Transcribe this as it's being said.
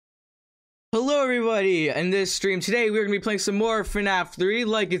Hello everybody! In this stream today we're gonna be playing some more Fnaf 3,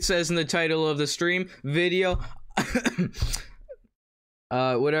 like it says in the title of the stream video.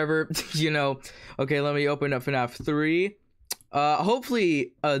 Whatever, you know. Okay, let me open up Fnaf 3.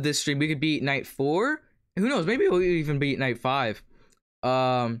 Hopefully this stream we could beat night 4. Who knows, maybe we'll even beat night 5.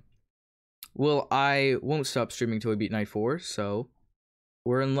 Well, I won't stop streaming till we beat night 4, so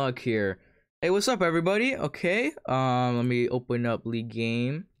we're in luck here. Hey, what's up everybody? Okay, let me open up League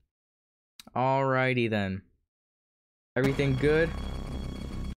Game. Alrighty then. Everything good?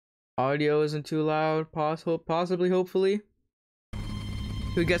 Audio isn't too loud, possibly, hopefully.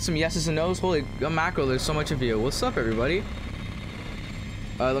 We get some yeses and nos. Holy mackerel, there's so much of you. What's up, everybody?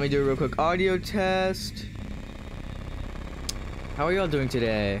 Let me do a real quick audio test. How are y'all doing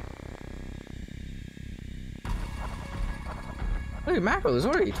today? Look at mackerel, there's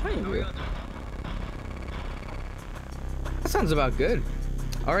already 20 of you. That sounds about good.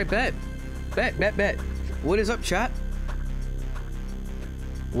 Alright, bet. Bet. What is up, chat?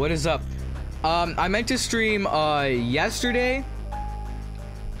 What is up? I meant to stream yesterday.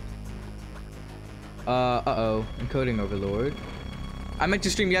 Uh-oh, encoding overlord. I meant to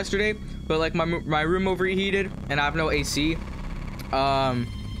stream yesterday, but like my room overheated and I have no AC. But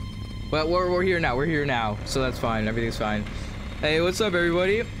we're here now. We're here now, so that's fine. Everything's fine. Hey, what's up,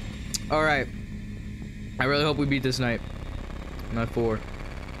 everybody? All right. I really hope we beat this night. Not 4.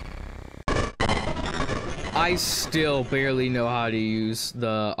 I still barely know how to use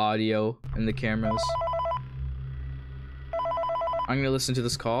the audio and the cameras. I'm gonna listen to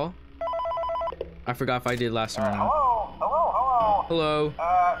this call. I forgot if I did last time or not. Hello.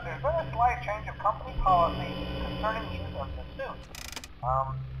 There's been a slight change of company policy concerning use of the suit.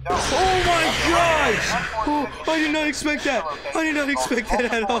 Oh my gosh! Oh, I did not expect that. I did not expect that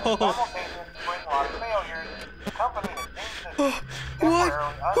at all. What?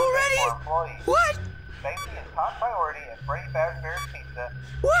 Already? What? Safety is top priority at Freddy Fazbear's Pizza.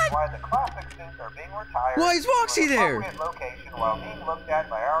 What? Why the classic suits are being retired. Why is Roxy there? Location while being looked at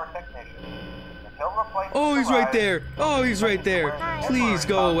by our technicians. Until replacement Oh, he's right there. Oh, he's right there. Please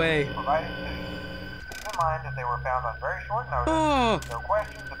go away. Keep in mind that they were found on very short notice. Oh. So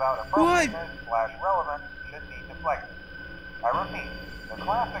questions about appropriateness/relevance should be deflected. I repeat, the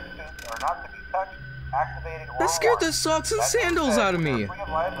classic suits are not to be touched, activated, or That scared worn. the socks and sandals out of me. Free of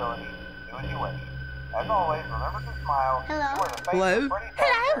liability. Do as you wish. As always, remember to smile. Hello? You are the face Hello? of Freddy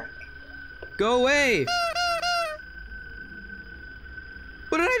Fazbear's Pizza. Go away.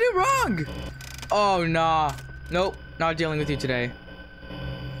 What did I do wrong? Oh, nah. Nope. Not dealing with you today.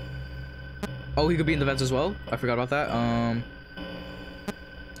 Oh, he could be in the vents as well? I forgot about that.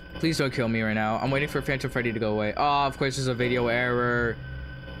 Please don't kill me right now. I'm waiting for Phantom Freddy to go away. Oh, of course there's a video error.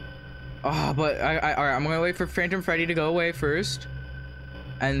 Oh, but alright, I'm gonna wait for Phantom Freddy to go away first.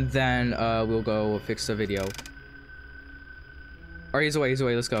 And then we'll go fix the video. Alright, he's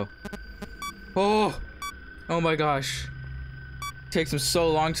away, let's go. Oh my gosh. Takes him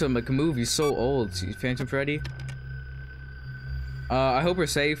so long to make a move, he's so old. See, Phantom Freddy. I hope we're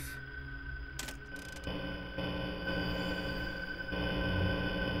safe.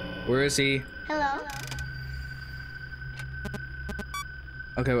 Where is he? Hello?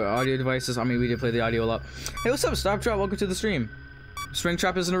 Okay, well, audio devices. I mean, we did play the audio a lot. Hey, what's up, Stop Drop? Welcome to the stream.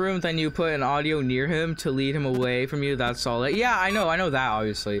 Springtrap is in the room, then you put an audio near him to lead him away from you. That's all. Yeah, I know that,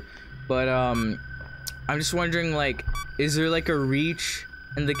 obviously. But, I'm just wondering, like, is there, like, a reach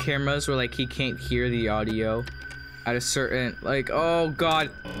in the cameras where, like, he can't hear the audio at a certain, like, oh, God.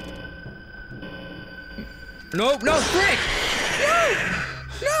 Nope, no, frick!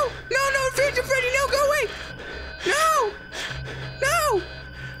 No, Phantom Freddy, no, go away! No!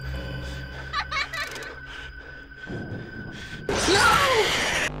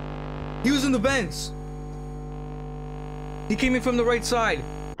 He was in the vents. He came in from the right side.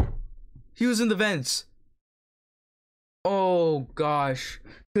 He was in the vents. Oh gosh.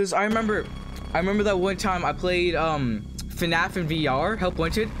 Cause I remember that one time I played Fnaf in VR, Help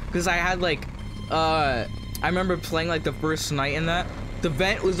Wanted, because I had like I remember playing like the first night in that. The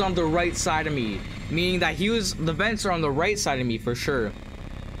vent was on the right side of me, meaning that the vents are on the right side of me for sure.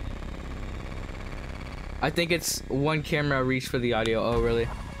 I think it's one camera reach for the audio. Oh, really?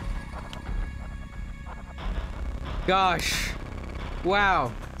 Gosh.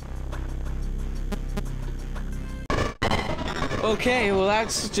 Wow. Okay, well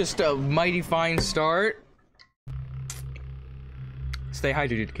that's just a mighty fine start. Stay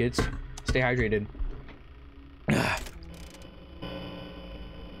hydrated, kids. Stay hydrated.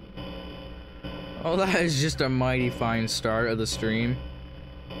 Oh, that is just a mighty fine start of the stream.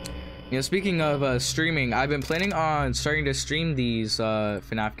 You know, speaking of streaming, I've been planning on starting to stream these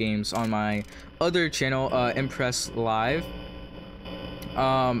FNAF games on my other channel, Impress Live.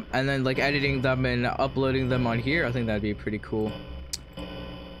 And then like editing them and uploading them on here. I think that'd be pretty cool.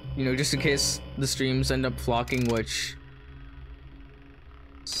 You know, just in case the streams end up flocking, which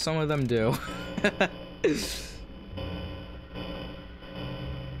some of them do. It's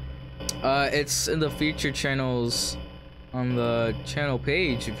in the featured channels on the channel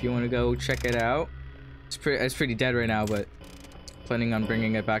page if you want to go check it out. It's pretty dead right now, but planning on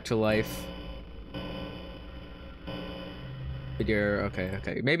bringing it back to life. Video,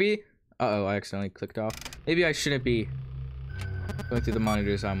 okay. Maybe, uh-oh, I accidentally clicked off. Maybe I shouldn't be going through the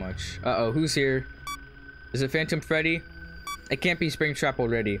monitors that much. Uh-oh, who's here? Is it Phantom Freddy? It can't be Springtrap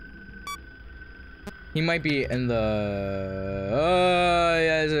already. He might be in the... Oh,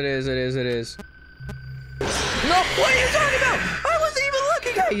 yes, it is. No, what are you talking about? I wasn't even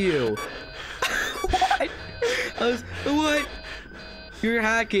looking at you. What? What? You're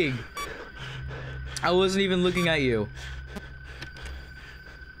hacking. I wasn't even looking at you.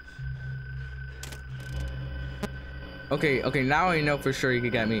 Okay, now I know for sure you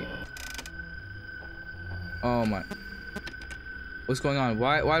could get me. Oh my. What's going on?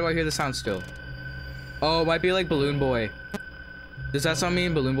 Why do I hear the sound still? Oh, it might be like Balloon Boy. Does that sound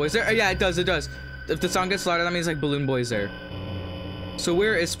mean Balloon Boy's there? Oh, yeah, it does. If the sound gets louder, that means like Balloon Boy's there. So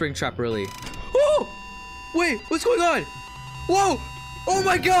where is Springtrap really? Oh! Wait, what's going on? Whoa! Oh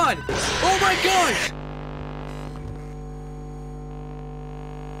my god! Oh my gosh!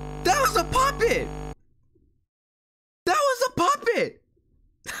 That was a puppet! That was a puppet!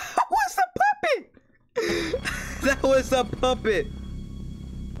 That was a puppet!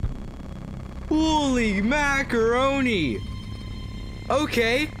 Holy macaroni!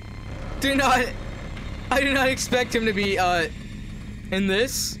 Okay. I did not expect him to be, in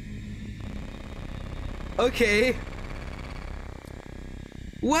this. Okay.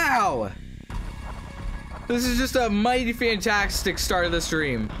 Wow! This is just a mighty fantastic start of the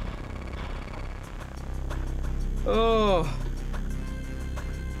stream. Oh.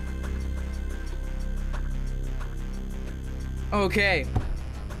 Okay.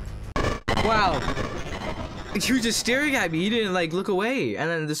 Wow. You were just staring at me. You didn't like look away. And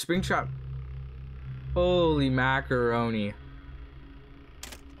then the Springtrap. Holy macaroni.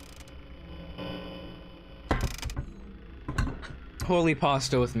 Holy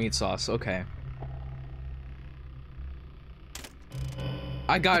pasta with meat sauce. Okay.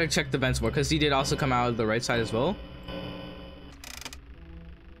 I gotta check the vents more because he did also come out of the right side as well.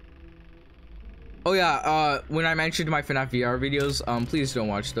 Oh yeah, when I mentioned my FNAF VR videos, please don't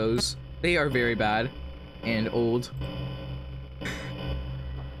watch those. They are very bad and old.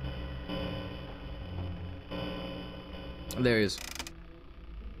 There he is.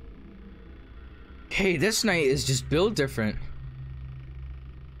 Hey, this night is just built different.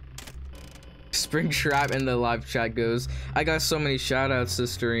 Springtrap in the live chat goes, I got so many shoutouts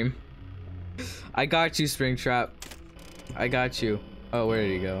this stream. I got you, Springtrap. I got you. Oh, where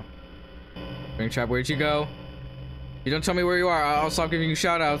did he go? Springtrap, where'd you go? You don't tell me where you are, I'll stop giving you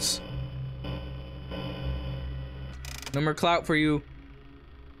shoutouts. No more clout for you.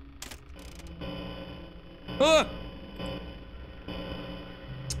 Ah!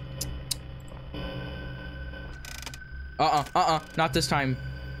 Not this time.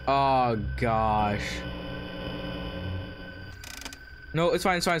 Oh gosh. No, it's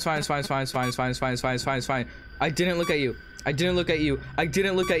fine. It's fine. I didn't look at you. I didn't look at.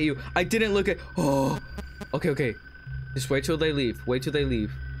 Oh. Okay. Just wait till they leave. Wait till they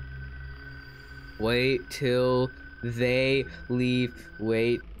leave. Wait.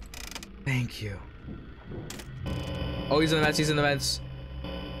 Thank you. Oh, he's in the vents.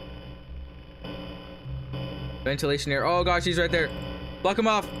 Ventilation here. Oh gosh, he's right there. Block him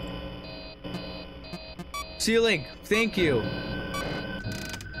off. Ceiling. Thank you.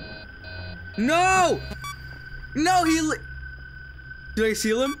 No! No, did I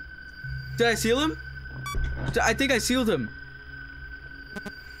seal him? I think I sealed him.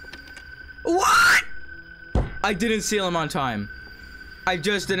 What? I didn't seal him on time. I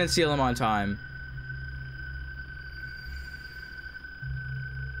just didn't seal him on time.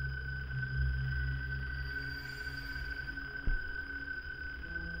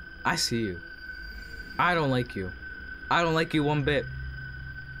 I see you. I don't like you. I don't like you one bit.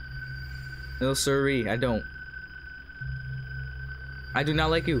 No siree, I don't. I do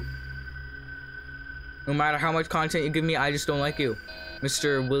not like you. No matter how much content you give me, I just don't like you.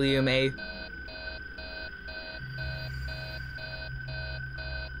 Mr. William A.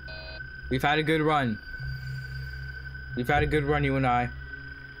 We've had a good run. You and I.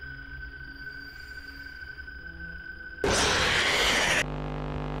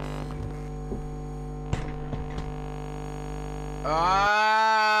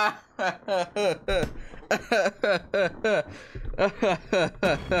 Ah!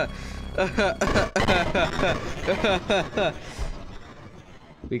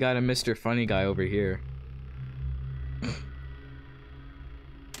 We got a Mr. Funny Guy over here.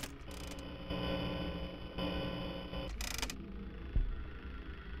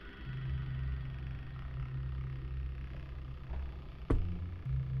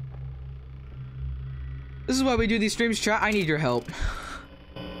 This is why we do these streams, chat. I need your help.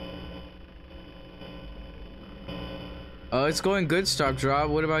 Oh, it's going good, Stock Drop.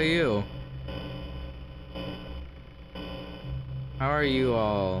 What about you? How are you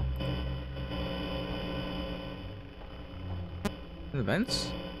all?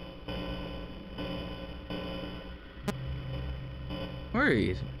 Events? Where are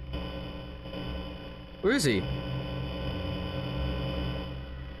you? Where is he?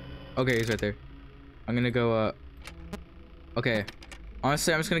 Okay, he's right there. I'm gonna go, okay.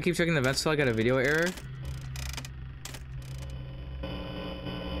 Honestly, I'm just gonna keep checking the vents till I get a video error.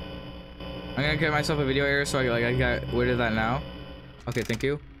 I'm gonna get myself a video error so I got rid of that now. Okay, thank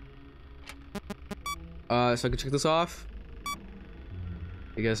you. So I can check this off.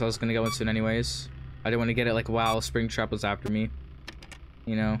 I guess I was gonna get one soon anyways. I didn't want to get it like while Springtrap was after me.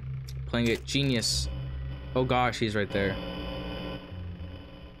 You know, playing it genius. Oh gosh, he's right there.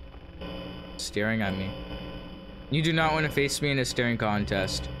 Staring at me. You do not want to face me in a staring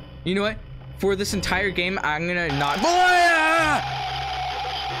contest. You know what? For this entire game, I'm gonna not.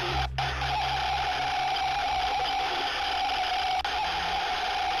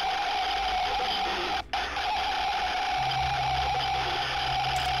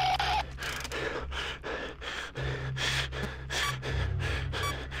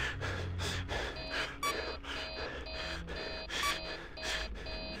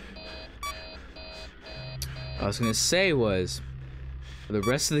 I was gonna say was, for the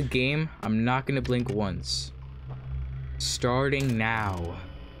rest of the game, I'm not gonna blink once. Starting now.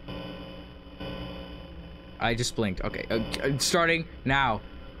 I just blinked. Okay, starting now.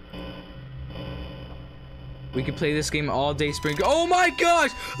 We could play this game all day, Spring. Oh my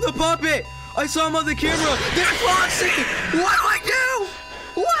gosh, the puppet! I saw him on the camera. There's Foxy! What do I do?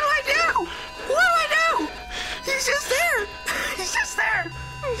 What do I do? What do I do? He's just there. He's just there.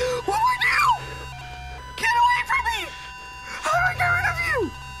 What do I do? Get away from me! How do I get rid of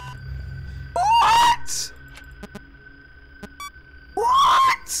you? What?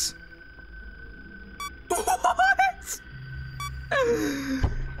 What? What?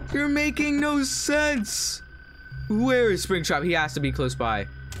 You're making no sense. Where is Springtrap? He has to be close by.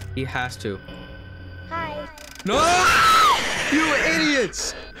 He has to. Hi. No! You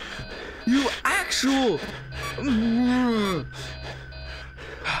idiots! You actual.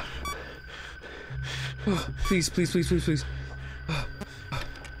 Please, please, please, please, please.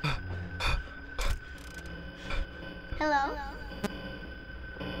 Hello.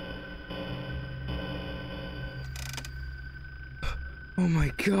 Oh my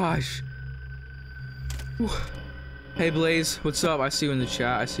gosh. Hey Blaze, what's up? I see you in the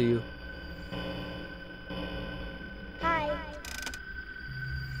chat. I see you. Hi.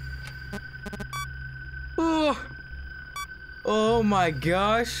 Oh my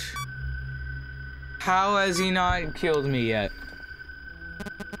gosh. How has he not killed me yet?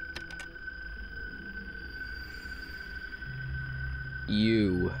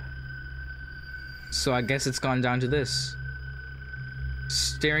 You. So I guess it's gone down to this.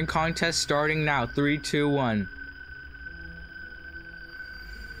 Staring contest starting now. 3, 2, 1.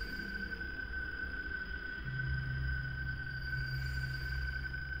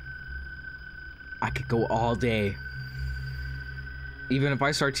 I could go all day. Even if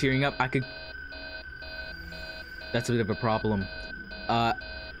I start tearing up, I could. That's a bit of a problem.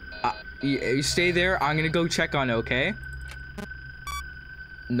 You stay there. I'm gonna go check on it, okay?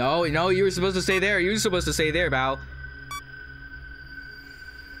 No, you were supposed to stay there. You were supposed to stay there, Val.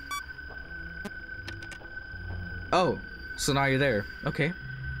 Oh, so now you're there. Okay.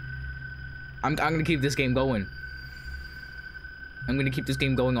 I'm gonna keep this game going. I'm gonna keep this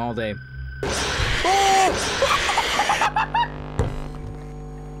game going all day.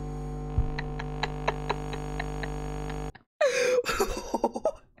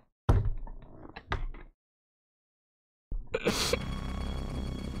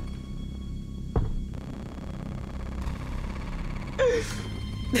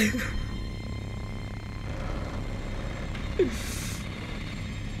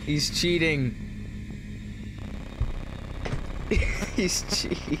 He's cheating. He's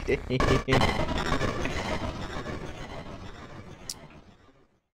cheating.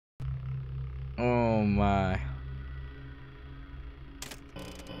 Oh my.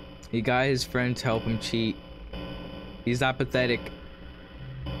 He got his friend to help him cheat. He's that pathetic.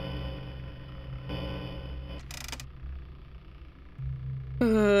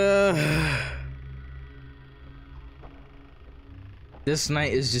 This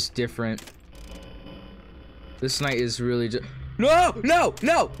night is just different. This night is really just— No! No!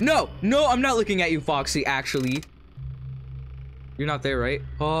 No! No! No! I'm not looking at you, Foxy, actually. You're not there, right?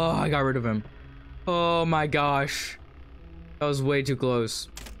 Oh, I got rid of him. Oh my gosh. That was way too close.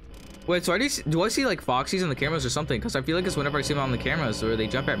 Wait, so do I see like Foxys in the cameras or something? Because I feel like it's whenever I see them on the cameras or they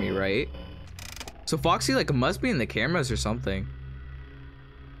jump at me, right? So Foxy like must be in the cameras or something.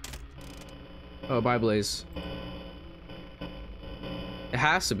 Oh, bye, Blaze. It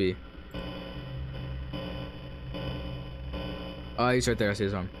has to be. Oh, he's right there. I see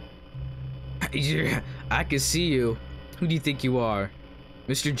his arm. I can see you. Who do you think you are?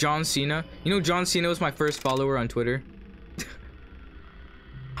 Mr. John Cena? You know John Cena was my first follower on Twitter?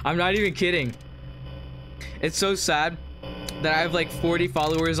 I'm not even kidding. It's so sad that I have like 40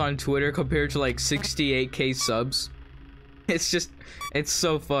 followers on Twitter compared to like 68k subs. It's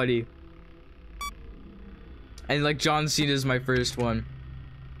so funny. And like John Cena is my first one.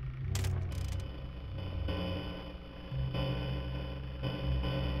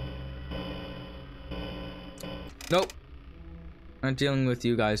 Nope. Not dealing with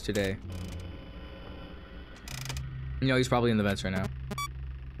you guys today. You know, he's probably in the vents right now.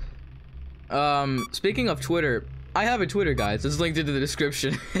 Speaking of Twitter, I have a Twitter, guys. It's linked into the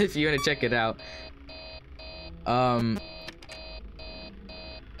description if you want to check it out. Oh,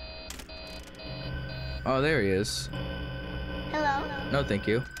 there he is. Hello? No, thank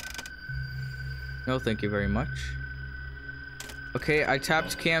you. No, thank you very much. Okay, I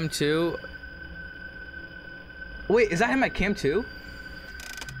tapped cam 2. Wait, is that him at cam 2?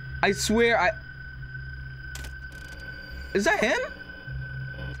 I swear Is that him?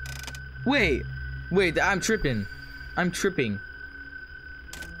 Wait, I'm tripping.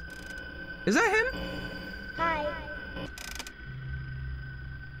 Is that him? Hi.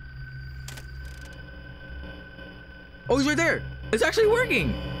 Oh, he's right there. It's actually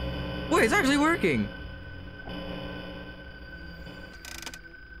working. Wait, it's actually working.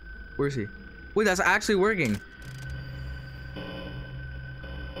 Where is he? Wait, that's actually working.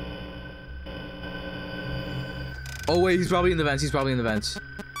 Oh wait, he's probably in the vents. He's probably in the vents.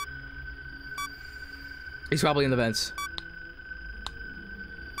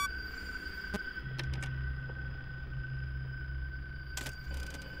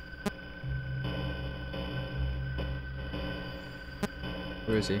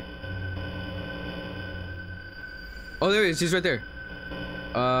 Where is he? Oh, there he is. He's right there.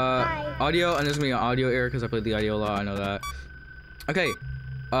 Hi. Audio, and there's gonna be an audio error because I played the audio a lot. I know that. Okay.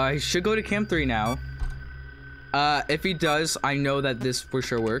 He should go to cam 3 now. If he does, I know that this for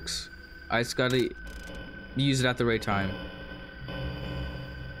sure works. I just gotta use it at the right time.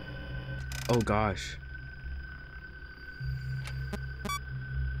 Oh gosh.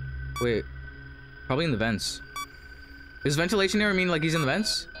 Wait. Probably in the vents. Does ventilation error mean like he's in the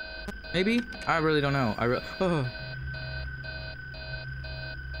vents? Maybe? I really don't know. Oh.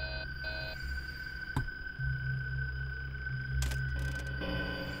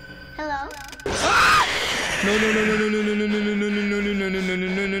 Hello?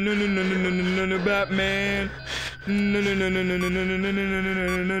 No, Batman.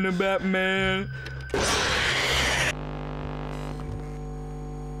 No, Batman.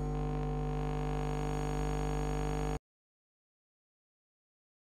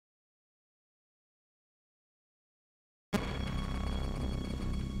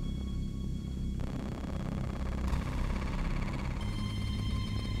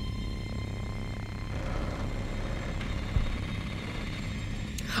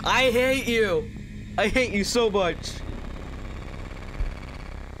 I hate you. I hate you so much.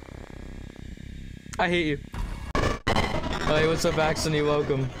 I hate you. Hey, what's up, Axony?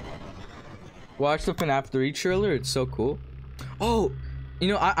 Welcome. Watch the Fnaf 3 trailer. It's so cool. Oh, you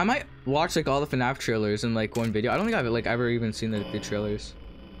know, I might watch like all the Fnaf trailers in like one video. I don't think I've like ever even seen the trailers.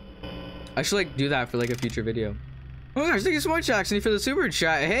 I should like do that for like a future video. Oh my gosh, thank you so much, Axony, for the super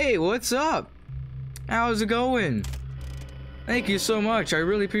chat. Hey, what's up? How's it going? Thank you so much. I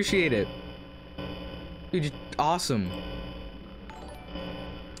really appreciate it. Dude, you're awesome.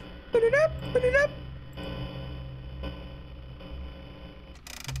 Put it up. Put it up.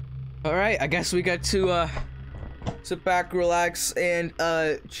 All right, I guess we got to sit back, relax, and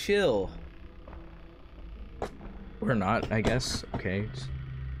chill. Or not, I guess. Okay.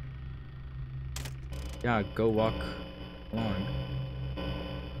 Yeah, go walk along.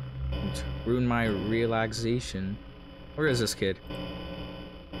 Ruin my relaxation. Where is this kid?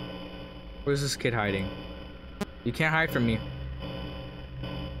 Where's this kid hiding? You can't hide from me.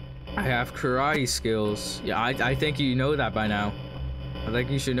 I have karate skills. Yeah, I think you know that by now. I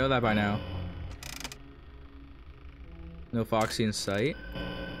think you should know that by now. No Foxy in sight.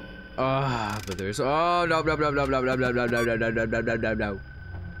 Ah, but there's no.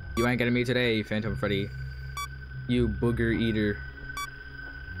 You ain't getting me today, Phantom Freddy. You booger eater.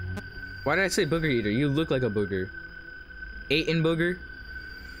 Why did I say booger eater? You look like a booger. Eaten booger.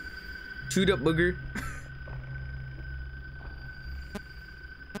 Chewed up booger.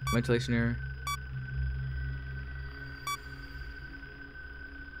 Ventilation error.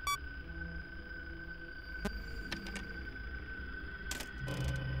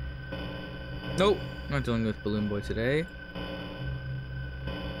 Nope, not dealing with Balloon Boy today.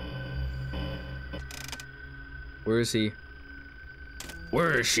 Where is he?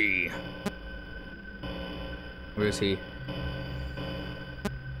 Where is she? Where is he?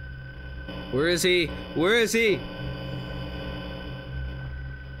 Where is he? Where is he?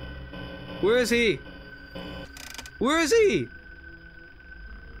 Where is he? Where is he?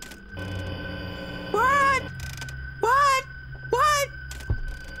 What? What? What?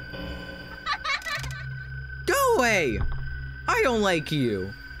 Go away! I don't like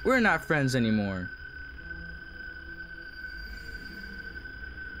you. We're not friends anymore.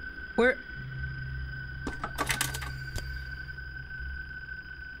 Where?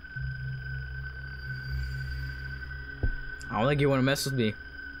 I don't think you want to mess with me.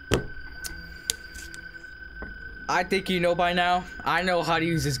 I think you know by now. I know how to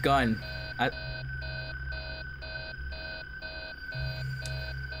use this gun.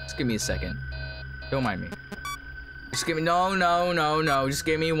 Just give me a second. Don't mind me. Just give me no. Just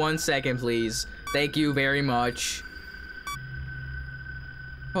give me 1 second, please. Thank you very much.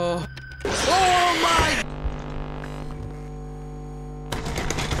 Oh. Oh my!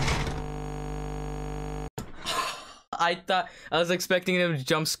 I was expecting him to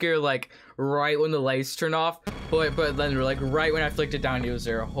jump scare like right when the lights turn off, but then like right when I flicked it down, he was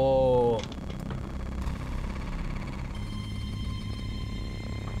there. Oh.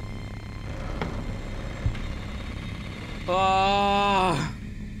 Oh.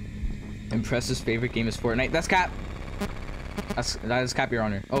 Impressive's favorite game is Fortnite. That's Cap. That is Cap, Your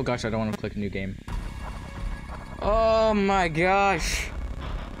Honor. Oh gosh, I don't want to click a new game. Oh my gosh.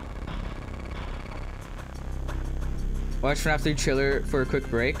 Watch Fnaf 3 trailer for a quick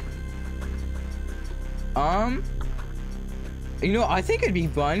break. You know, I think it'd be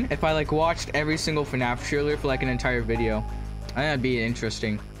fun if I like watched every single Fnaf trailer for like an entire video. I think that'd be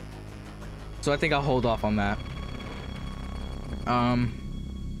interesting. So I think I'll hold off on that.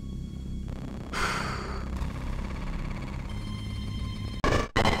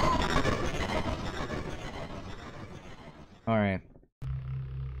 All right.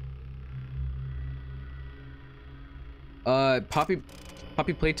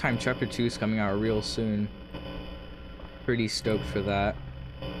 Poppy Playtime Chapter 2 is coming out real soon. Pretty stoked for that.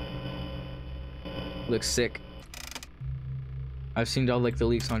 Looks sick. I've seen all like the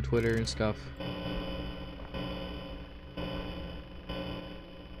leaks on Twitter and stuff.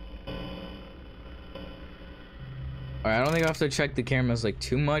 Alright, I don't think I have to check the cameras like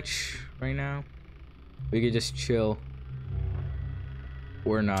too much right now. We could just chill.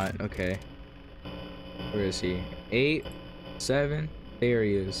 Or not, okay. Where is he? 8, 7, there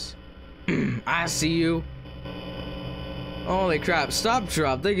he is. I see you. Holy crap, stop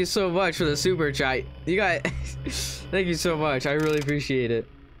drop. Thank you so much for the super chat. You got thank you so much. I really appreciate it.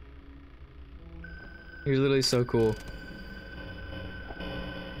 You're literally so cool.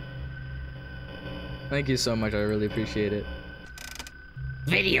 Thank you so much. I really appreciate it.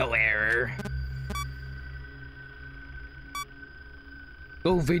 Video error.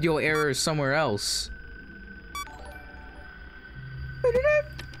 Go video error somewhere else.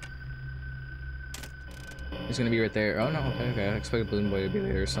 He's gonna be right there. Oh no, okay. I expected Balloon Boy to be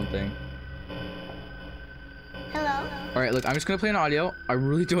there or something. Hello? Alright, look, I'm just gonna play an audio. I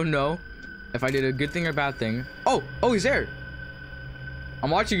really don't know if I did a good thing or bad thing. Oh, he's there. I'm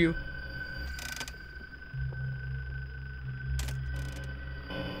watching you.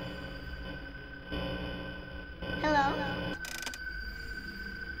 Hello?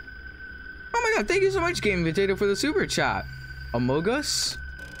 Oh my god, thank you so much, Game Potato, for the super chat. Amogus?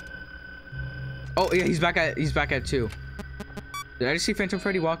 Oh yeah, he's back at 2. Did I just see Phantom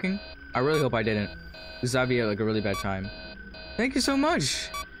Freddy walking? I really hope I didn't. This would be like a really bad time. Thank you so much.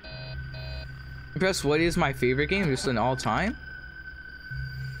 Impressed, what is my favorite game just in all time?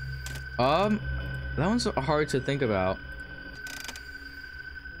 That one's hard to think about.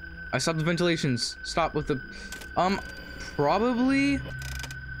 I stopped the ventilations. Stop with the probably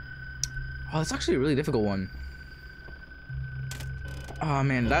Oh, that's actually a really difficult one. Oh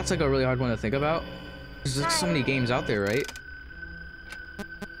man, that's like a really hard one to think about. There's like so many games out there, right?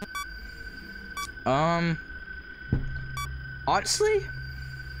 Honestly,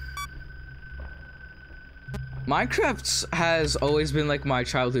 Minecraft has always been like my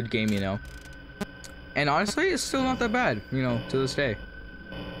childhood game, you know. And honestly, it's still not that bad, you know, to this day.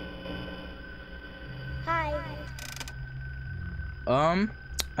 Hi.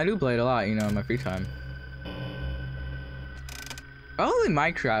 I do play it a lot, you know, in my free time. Probably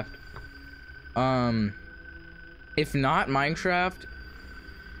Minecraft. If not Minecraft,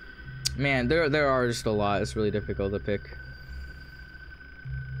 man, there are just a lot. It's really difficult to pick.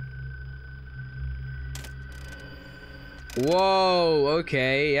 Whoa,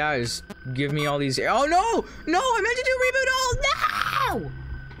 okay, yeah, just give me all these. Oh no! No, I meant to do reboot all.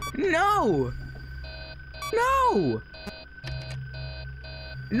 No! No!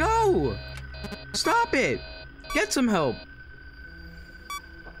 No! Stop it! Get some help.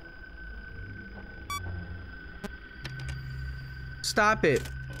 Stop it.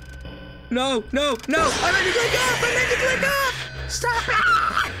 No, no, no! I meant to click off! I meant to click off! Stop it!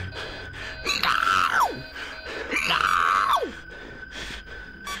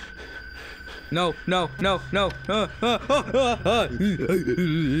 No! No, no, no, no!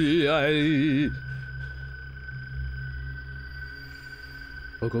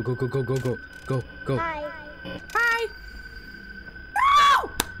 Go, go, go, go, go, go, go, go, go. Hi. Hi.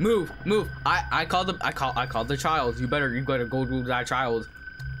 No! Move, move. I called the child. You better go to that child.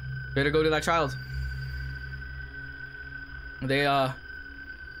 Better go to that child. They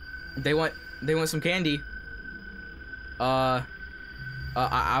want some candy. I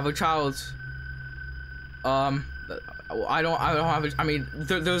have a child. I don't have a, I mean,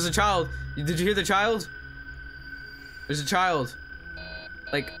 there's a child. Did you hear the child? There's a child.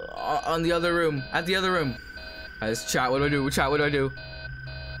 Like, on the other room. At the other room. Guys, chat, what do I do? Chat, what do I do?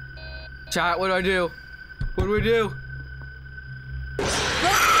 Chat, what do I do? What do I do?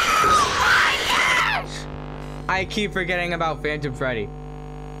 I keep forgetting about Phantom Freddy.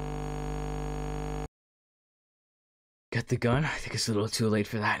 Get the gun? I think it's a little too late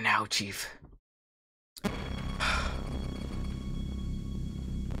for that now, Chief.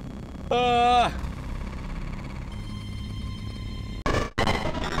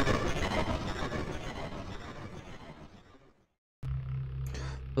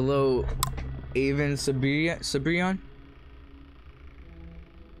 Hello, Avon Sabrion?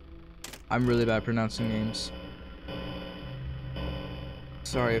 I'm really bad at pronouncing names.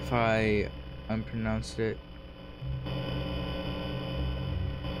 Sorry if I unpronounced it.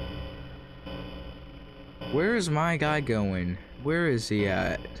 Where is my guy going? Where is he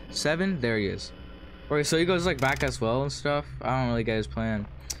at? 7? There he is. Okay, so he goes like back as well and stuff. I don't really get his plan.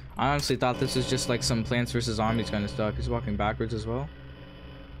 I honestly thought this was just like some Plants vs. Zombies kind of stuff. He's walking backwards as well.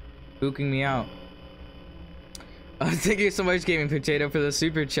 Spooking me out. Thank you so much, Gaming Potato, for the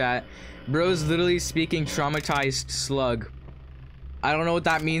super chat. Bro's literally speaking traumatized slug. I don't know what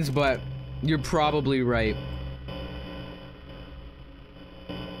that means, but you're probably right.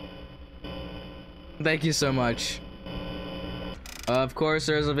 Thank you so much. Of course,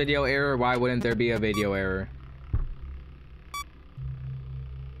 there's a video error. Why wouldn't there be a video error?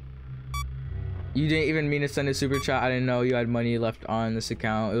 You didn't even mean to send a super chat. I didn't know you had money left on this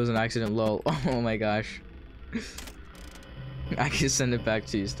account. It was an accident, lol. Oh my gosh. I can send it back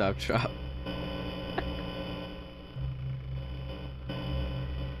to you, stop drop.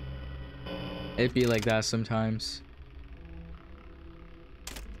 It'd be like that sometimes.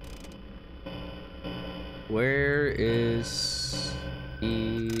 Where is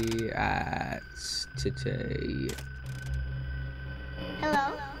he at today?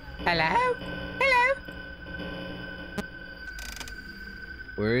 Hello? Hello? Hello?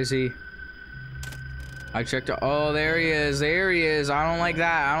 Where is he? I checked. Oh, there he is. There he is. I don't like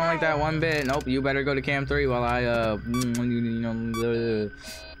that. I don't like that one bit. Nope. You better go to cam 3 while I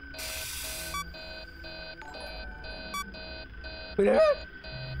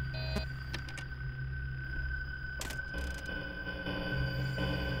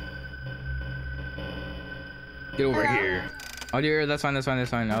Get over here. Oh dear, that's fine, that's fine, that's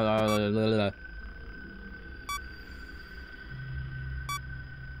fine.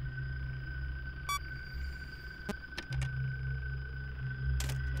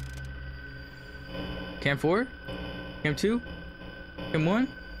 Cam 4? Cam 2? Cam 1?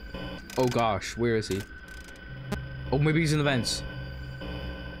 Oh gosh, where is he? Oh, maybe he's in the vents.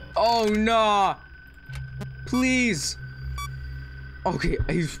 Oh no! Please! Okay,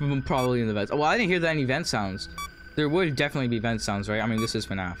 he's probably in the vents. Oh, well, I didn't hear any vent sounds. There would definitely be vent sounds, right? I mean, this is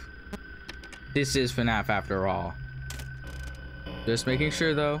FNAF. This is FNAF after all. Just making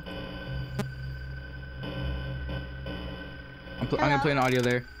sure though. I'm gonna play an audio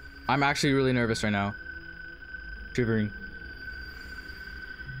there. I'm actually really nervous right now. Shivering.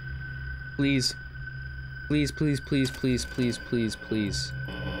 Please. Please, please, please, please, please, please, please.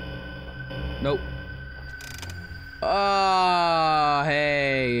 Nope. Oh,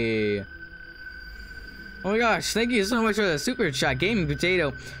 hey. Oh my gosh, thank you so much for the super chat. Gaming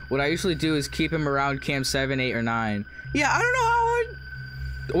Potato. What I usually do is keep him around cam 7, 8, or 9. Yeah, I don't know how I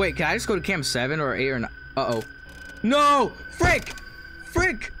would... Wait, can I just go to cam 7 or 8 or 9? Uh-oh. No! Frick!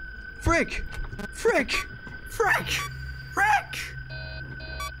 Frick! Frick! Frick! Frick! Frick!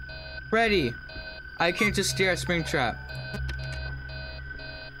 Freddy! I can't just stare at Springtrap.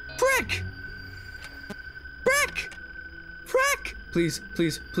 Frick! Frick! Frick! Please,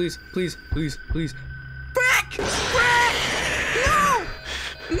 please, please, please, please, please. Frick! Frick! No!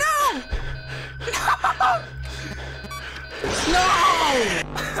 No! No! No!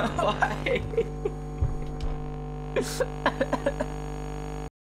 Why?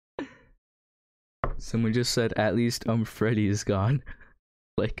 Someone just said, at least Freddy is gone.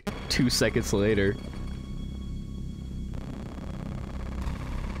 Like 2 seconds later.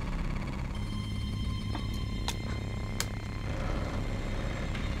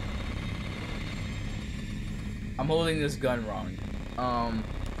 I'm holding this gun wrong.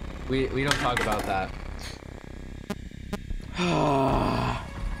 We don't talk about that. I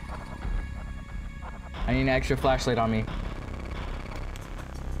need an extra flashlight on me.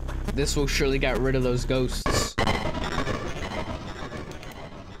 This will surely get rid of those ghosts.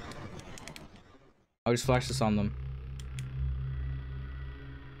 I'll just flash this on them.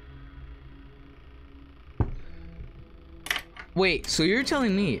 Wait, so you're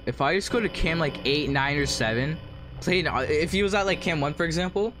telling me if I just go to cam like 8, 9, or 7, play if he was at like cam 1 for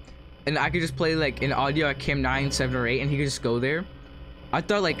example, and I could just play like an audio at cam 9, 7, or 8 and he could just go there? I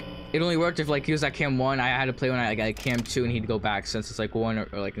thought like it only worked if like he was at cam 1, I had to play when I got like, cam 2 and he'd go back since it's like 1 or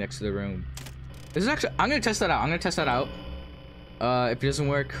like next to the room. This is actually, I'm gonna test that out. If it doesn't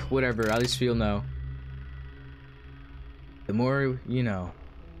work, whatever, at least you'll know. The more you know.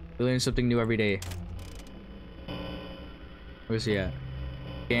 You learn something new every day. Where's he at?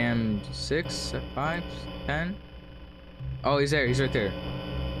 Cam 6, 5, 10? Oh, he's there. He's right there.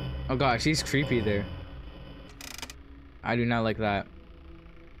 Oh gosh, he's creepy there. I do not like that.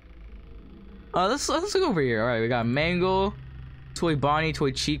 Let's look over here. All right, we got Mango, Toy Bonnie,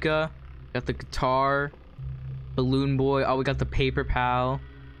 Toy Chica. Got the guitar, Balloon Boy. Oh, we got the Paper Pal.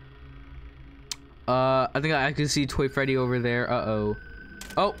 I think I can see Toy Freddy over there. Uh-oh.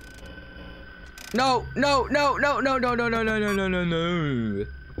 Oh. No, no, no, no, no, no, no, no, no, no, no, no, no.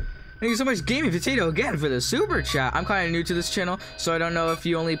 Thank you so much, Gaming Potato, again for the super chat. I'm kind of new to this channel, so I don't know if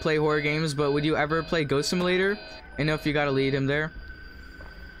you only play horror games, but would you ever play Ghost Simulator? And know if you gotta lead him there?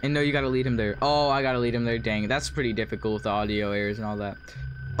 And no, you gotta lead him there. Oh, I gotta lead him there. Dang, that's pretty difficult with the audio errors and all that.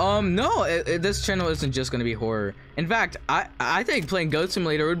 No, this channel isn't just gonna be horror. In fact, I think playing Ghost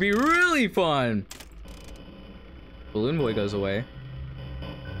Simulator would be really fun. Balloon Boy goes away.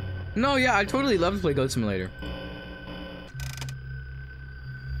 No, yeah, I totally love to play Ghost Simulator.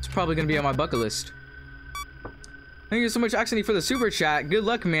 It's probably gonna be on my bucket list. Thank you so much, Axony, for the super chat. Good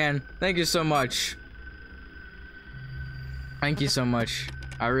luck, man. Thank you so much. Thank you so much.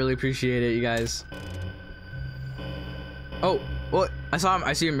 I really appreciate it, you guys. Oh, what? I saw him.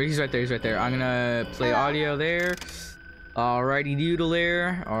 I see him. He's right there. He's right there. I'm gonna play audio there. Alrighty, doodle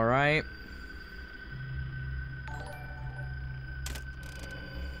there. All right.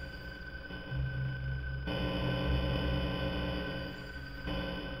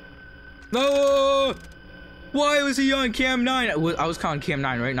 No! Why was he on cam 9? I was calling cam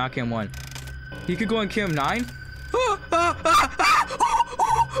 9, right? Not cam 1. He could go on cam 9? What?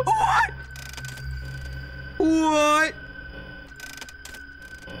 What?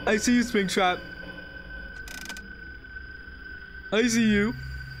 I see you, Springtrap. I see you.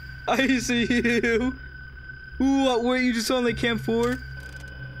 I see you. What? Were you just on like cam 4?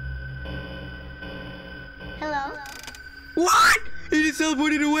 Hello? What? He just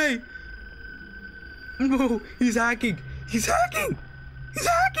teleported away. No, he's hacking. He's hacking. He's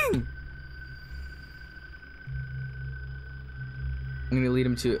hacking. I'm gonna lead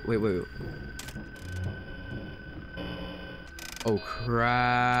him to. Wait. Oh,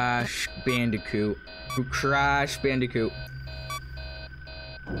 Crash Bandicoot. Crash Bandicoot.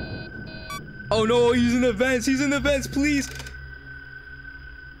 Oh no, he's in the vents. He's in the vents, please.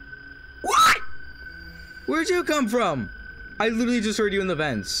 What? Where'd you come from? I literally just heard you in the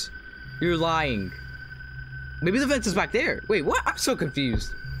vents. You're lying. Maybe the vents is back there. Wait, what? I'm so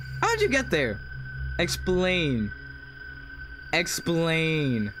confused. How'd you get there? Explain.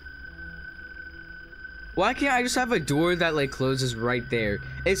 Explain. Why can't I just have a door that like closes right there?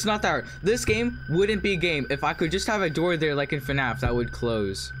 It's not that hard. This game wouldn't be a game if I could just have a door there like in Fnaf that would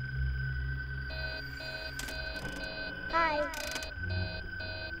close. Hi.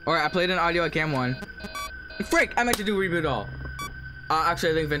 Alright, I played an audio at Cam 1. Frick! I meant to do reboot all.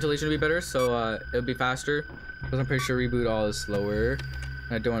 Actually, I think ventilation would be better, so it'll be faster. Because I'm pretty sure reboot all is slower.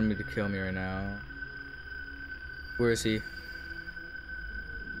 And I don't want him to kill me right now. Where is he?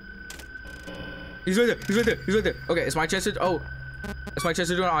 He's right there. He's right there. He's right there. Okay, it's my chance to. Oh, it's my chance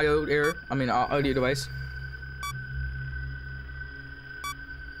to do an audio error. I mean, audio device.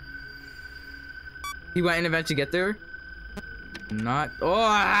 He went in event to get there. Not. Oh,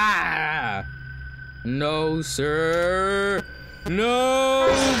 ah! No, sir. No,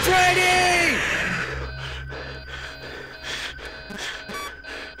 Freddy!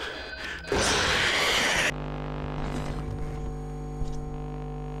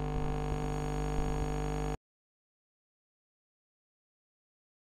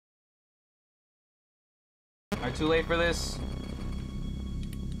 Am I too late for this?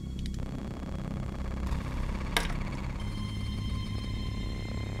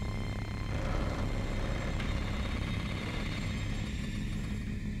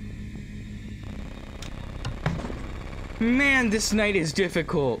 Man, this night is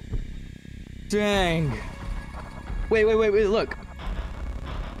difficult. Dang. Wait, look.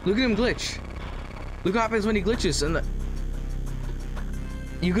 Look at him glitch. Look what happens when he glitches and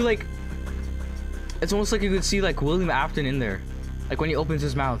you could like, it's almost like you could see like William Afton in there. Like when he opens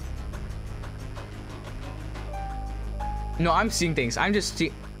his mouth. No, I'm seeing things. I'm just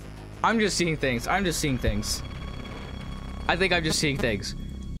seeing things. I'm just seeing things. I think I'm just seeing things.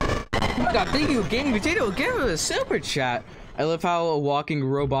 Oh my god, thank you, Gaming Potato, again for the super chat. I love how a walking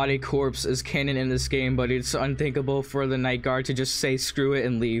robotic corpse is canon in this game, but it's unthinkable for the night guard to just say screw it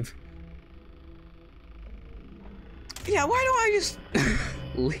and leave. Yeah, why don't I just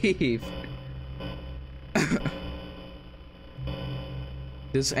leave?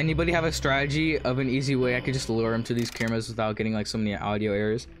 Does anybody have a strategy of an easy way I could just lure him to these cameras without getting like so many audio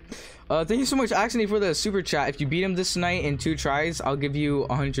errors? Thank you so much, Axony, for the super chat. If you beat him this night in 2 tries, I'll give you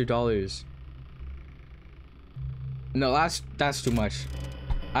 $100. No, that's too much.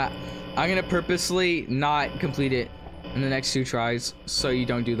 I'm gonna purposely not complete it in the next 2 tries, so you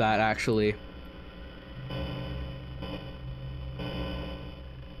don't do that actually.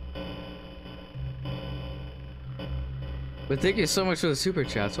 But thank you so much for the super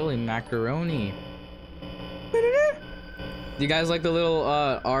chats. Holy macaroni. Do you guys like the little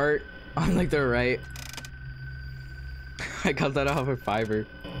art on like the right? I got that off of Fiverr.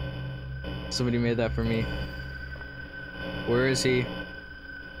 Somebody made that for me. Where is he?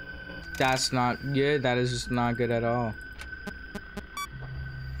 That's not good. That is just not good at all.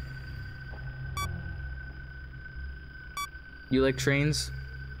 You like trains?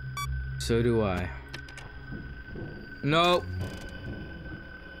 So do I. No.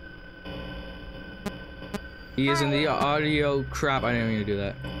 He is in the audio. Crap, I didn't mean to do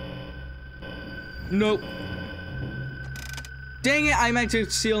that. Nope. Dang it, I meant to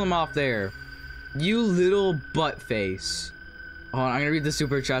seal him off there. You little butt face. Hold on, I'm gonna read the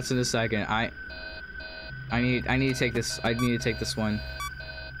super chats in a second. I need to take this. I need to take this one.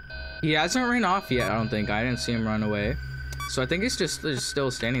 He hasn't ran off yet, I don't think. I didn't see him run away. So I think he's just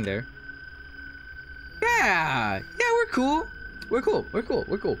still standing there. Yeah, we're cool. We're cool.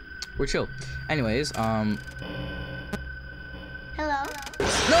 We're chill. Anyways, Hello.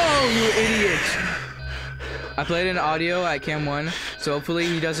 No, you idiot! I played an audio at Cam 1, so hopefully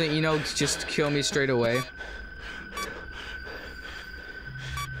he doesn't, you know, just kill me straight away.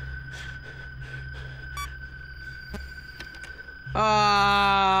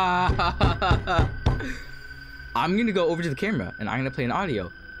 I'm gonna go over to the camera and I'm gonna play an audio.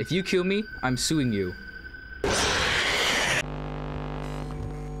 If you kill me, I'm suing you.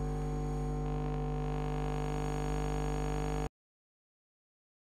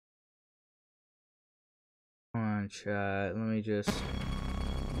 Come on, chat. Let me just.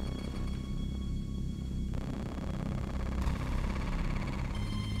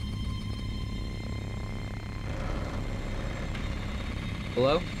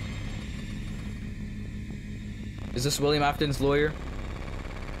 Hello? Is this William Afton's lawyer?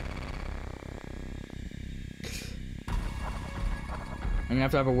 I'm gonna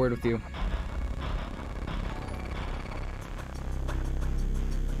have a word with you.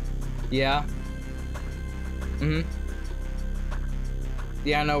 Yeah? Mm-hmm.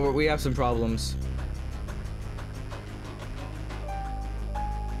 Yeah, no, we have some problems.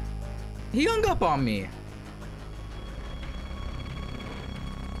 He hung up on me.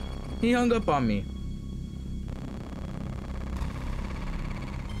 He hung up on me.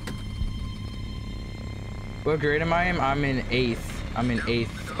 What grade am I in? I'm in 8th. I'm in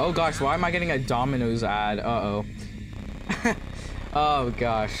 8th. Oh gosh, why am I getting a Domino's ad? Uh-oh. Oh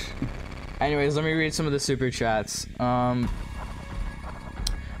gosh. Anyways, let me read some of the super chats.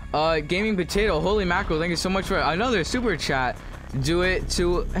 Gaming Potato, holy mackerel, thank you so much for another super chat. Do it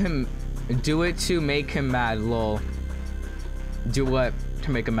to him. Do it to make him mad, lol. Do what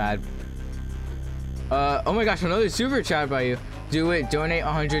to make him mad? Oh my gosh, another super chat by you. Do it, donate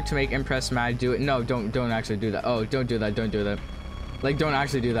 100 to make Impress mad. Do it. No, don't actually do that. Oh, don't do that. Don't do that. Like, don't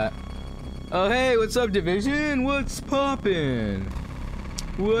actually do that. Oh, hey, what's up, Division? What's poppin'?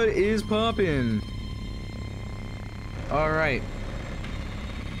 What is poppin'? All right.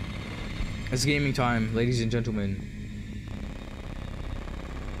 It's gaming time, ladies and gentlemen.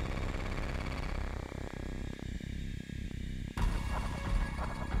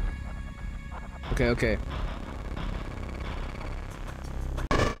 Okay, okay.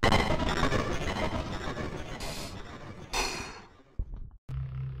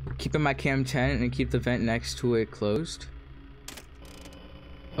 Keeping my cam 10 and keep the vent next to it closed.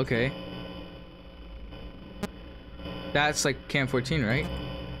 Okay. That's like cam 14, right?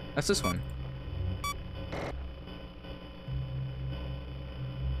 That's this one.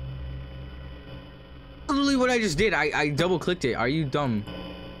 Literally what I just did. I double clicked it. Are you dumb?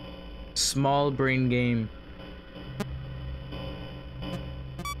 Small brain game.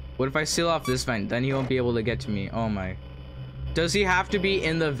 What if I seal off this vent? Then he won't be able to get to me. Oh my. Does he have to be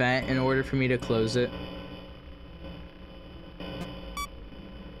in the vent in order for me to close it?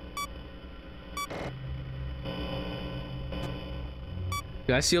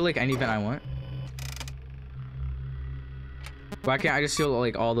 Do I seal like any vent I want? Why can't I just seal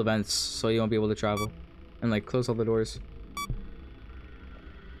like all the vents so you won't be able to travel? And like close all the doors?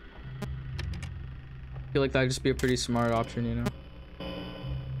 I feel like that'd just be a pretty smart option, you know?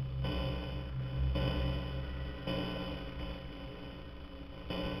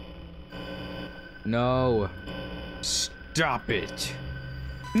 No. Stop it.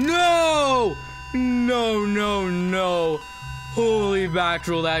 No! No, no, no. Holy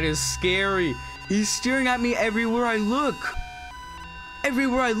mackerel, that is scary. He's staring at me everywhere I look.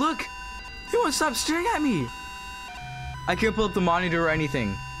 Everywhere I look. He won't stop staring at me. I can't pull up the monitor or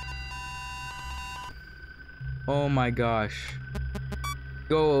anything. Oh my gosh.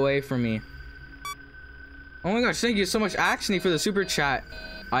 Go away from me. Oh my gosh, thank you so much, Actiony, for the super chat.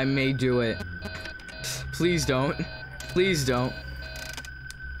 I may do it. Please don't. Please don't.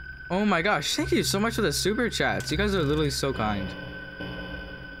 Oh my gosh, thank you so much for the super chats. You guys are literally so kind.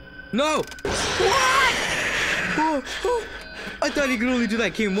 No! What? Oh, oh. I thought he could only do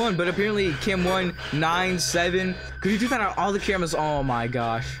that cam 1, but apparently cam 1, 9, 7. Could he do that on all the cameras? Oh my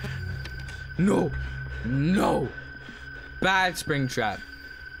gosh. No. No. Bad spring trap.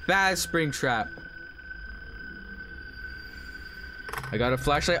 Bad spring trap. I got a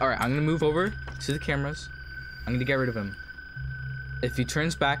flashlight. Alright, I'm gonna move over to the cameras. I'm gonna get rid of him. If he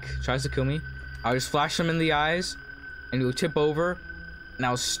turns back, tries to kill me, I'll just flash him in the eyes, and he'll tip over, and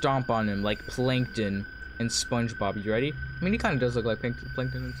I'll stomp on him like Plankton and SpongeBob. You ready? I mean, he kind of does look like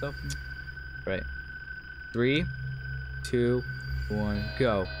Plankton himself. Right. 3, 2, 1,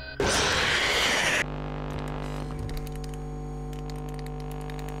 go.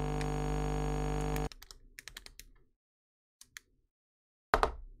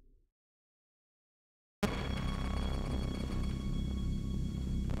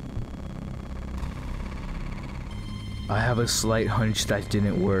 I have a slight hunch that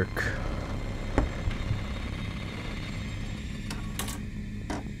didn't work.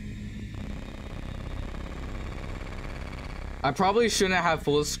 I probably shouldn't have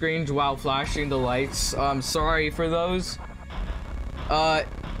full screened while flashing the lights. Sorry for those.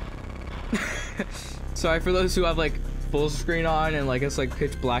 Sorry for those who have like full screen on and like it's like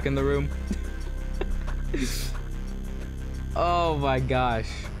pitch black in the room. Oh my gosh.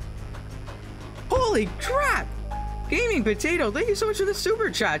 Holy crap! Gaming Potato, thank you so much for the super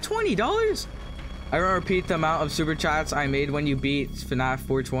chat. $20. I won't repeat the amount of super chats I made when you beat Fnaf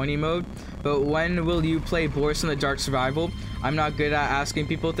 420 mode, but when will you play Boris in the Dark Survival? I'm not good at asking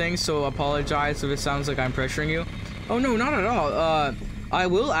people things, so apologize if it sounds like I'm pressuring you. Oh no, not at all. I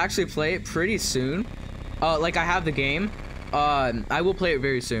will actually play it pretty soon. Like I have the game. I will play it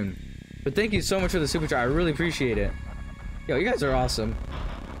very soon. But thank you so much for the super chat. I really appreciate it. Yo, you guys are awesome.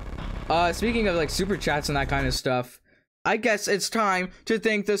 Speaking of like super chats and that kind of stuff, I guess it's time to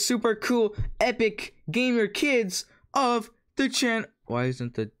thank the super cool epic gamer kids of the channel. Why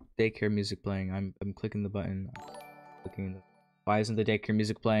isn't the daycare music playing? I'm clicking the button. Why isn't the daycare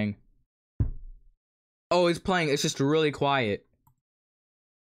music playing? Oh, it's playing. It's just really quiet.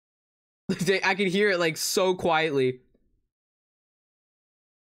 I can hear it like so quietly.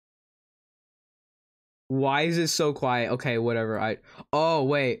 Why is it so quiet? Okay, whatever. Oh,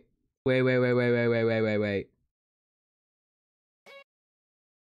 wait. Wait.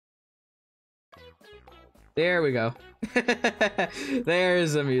 There we go.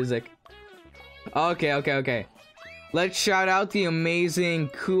 There's the music. Okay. Let's shout out the amazing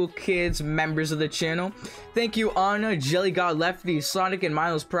cool kids members of the channel. Thank you Anna, Jelly God, Lefty, Sonic and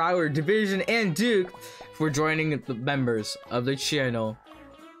Miles Per Hour, Division and Duke for joining the members of the channel.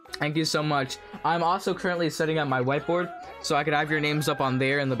 Thank you so much. I'm also currently setting up my whiteboard so I could have your names up on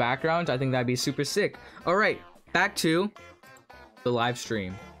there in the background. I think that'd be super sick. Alright, back to the live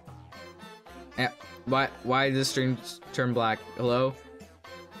stream. Why did this stream turn black? Hello?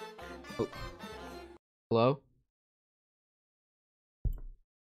 Oh. Hello?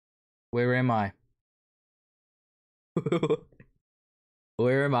 Where am I?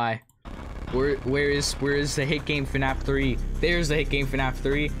 Where am I? Where is the hit game Fnaf 3? There's the hit game Fnaf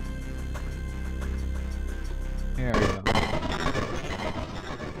 3. There we go.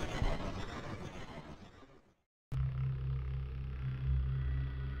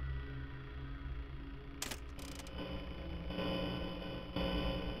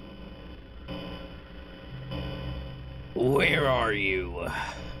 Where are you?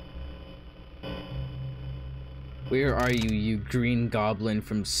 Where are you, you green goblin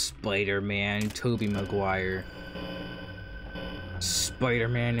from Spider-Man, Tobey Maguire?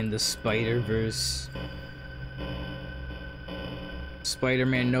 Spider-Man in the Spider-Verse.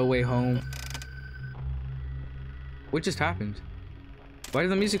 Spider-Man No Way Home. What just happened? Why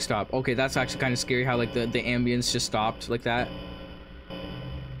did the music stop? Okay, that's actually kind of scary how like the ambience just stopped like that.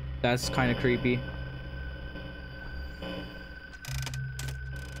 That's kind of creepy.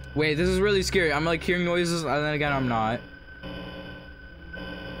 Wait, this is really scary. I'm like hearing noises and then again I'm not.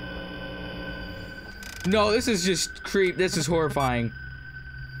 No, this is just this is horrifying.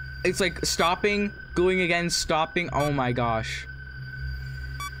 It's like stopping, going again, stopping. Oh my gosh.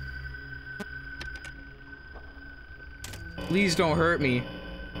 Please don't hurt me.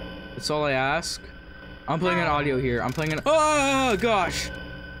 That's all I ask. I'm playing an audio here. I'm playing an— oh gosh.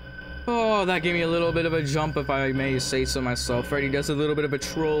 Oh, that gave me a little bit of a jump, if I may say so myself. Freddy does a little bit of a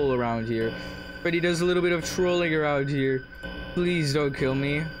troll around here. Freddy does a little bit of trolling around here. Please don't kill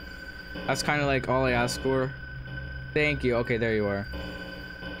me. That's kind of like all I ask for. Thank you. Okay, there you are.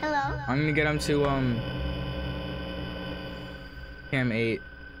 Hello. I'm gonna get him to cam 8.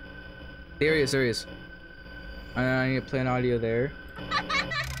 There he is. I need to play an audio there.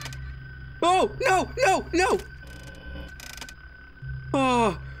 Oh no!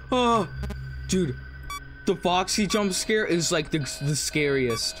 Oh, dude, the Foxy jump scare is like the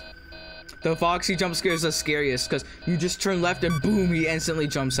scariest. The Foxy jump scare is the scariest because you just turn left and boom, he instantly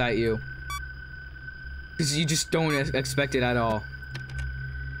jumps at you. Because you just don't expect it at all.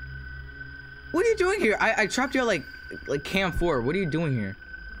 What are you doing here? I trapped you at like cam 4. What are you doing here?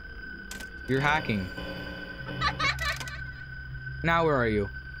 You're hacking. Now where are you?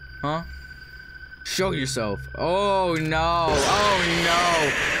 Huh? Show yourself. Oh no.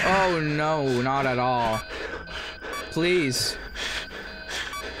 Oh no, not at all. Please.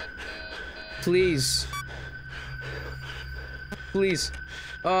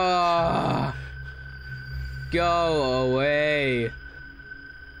 Go away.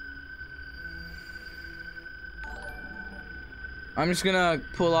 I'm just gonna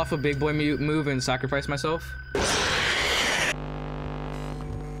pull off a big boy move and sacrifice myself.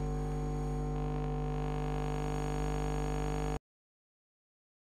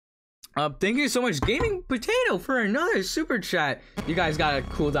 Thank you so much, Gaming Potato, for another super chat. You guys gotta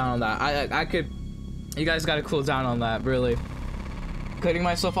cool down on that. You guys gotta cool down on that, really. Cutting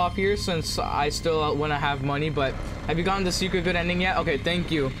myself off here since I still want to have money, but have you gotten the secret good ending yet? Okay, thank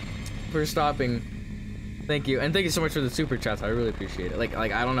you for stopping. Thank you, and thank you so much for the super chats. I really appreciate it. Like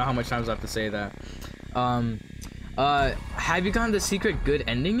I don't know how much times I have to say that. Have you gotten the secret good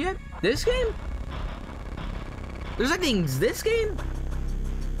ending yet? This game? There's endings this game?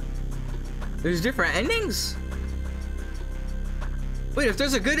 There's different endings? Wait, if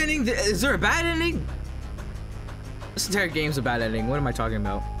there's a good ending, is there a bad ending? This entire game's a bad ending. What am I talking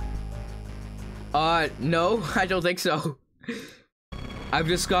about? No, I don't think so. I've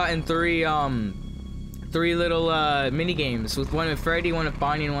just gotten three little mini games, with one with Freddy, one with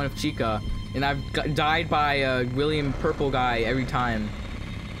Bonnie, and one with Chica, and I've died by William Purple guy every time.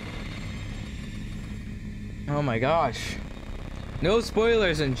 Oh my gosh. No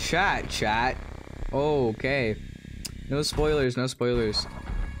spoilers in chat. Oh, okay. No spoilers, no spoilers.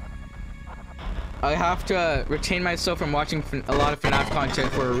 I have to retain myself from watching a lot of FNAF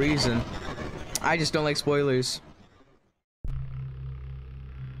content for a reason. I just don't like spoilers.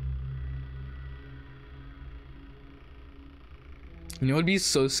 You know, it'd be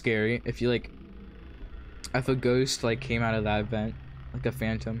so scary if you if a ghost came out of that vent, like a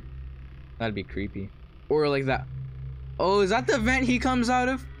phantom. That'd be creepy. Or like that. Oh, is that the vent he comes out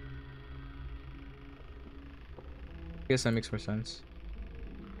of? I guess that makes more sense.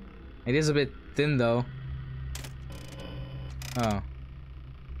 It is a bit thin though. Oh.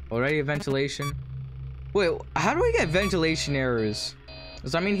 Already ventilation. Wait, how do I get ventilation errors?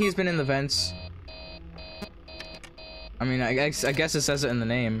 Does that mean he's been in the vents? I mean, I guess it says it in the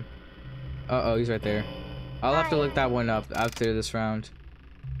name. Uh-oh, he's right there. I'll have to look that one up after this round.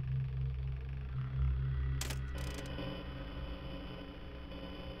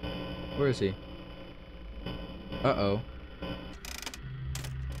 Where is he? Uh-oh.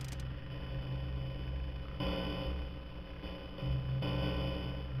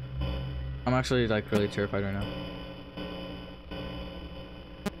 I'm actually really terrified right now.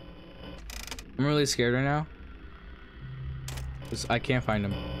 I'm really scared right now. 'Cause I can't find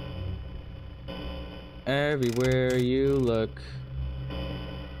him. Everywhere you look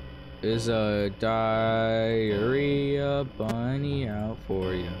is a diarrhea bunny out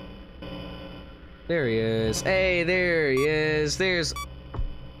for you. There he is. Hey, there he is. There's...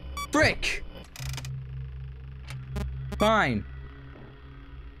 Frick! Fine.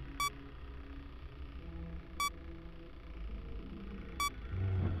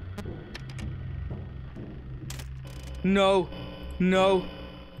 No. No.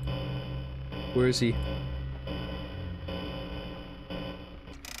 Where is he?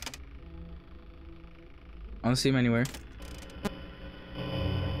 I don't see him anywhere.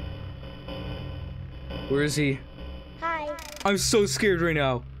 Where is he? Hi. I'm so scared right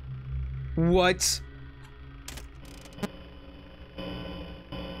now. What?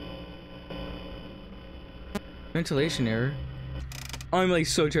 Ventilation error? I'm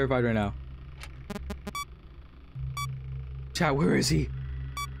so terrified right now. Chat, where is he?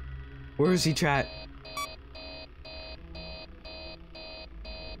 Where is he, chat?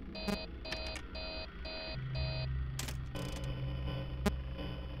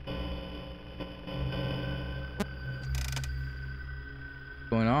 What's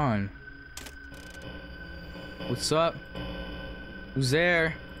going on? What's up? Who's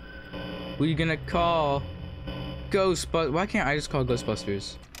there? Who you gonna call? Why can't I just call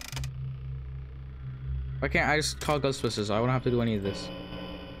Ghostbusters? Why can't I just call Ghostbusters? I won't have to do any of this.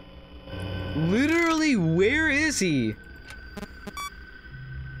 Literally, where is he?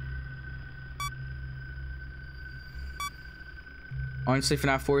 Honestly,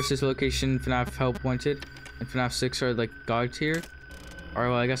 FNAF 4 is location, FNAF Help Wanted, and FNAF 6 are God tier. Alright,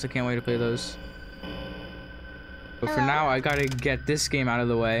 well, I guess I can't wait to play those. But for now, I gotta get this game out of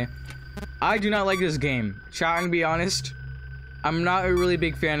the way. I do not like this game. Chat, I'm gonna be honest. I'm not a really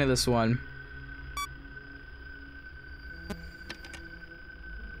big fan of this one.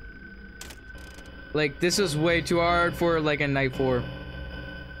 This is way too hard for a night 4.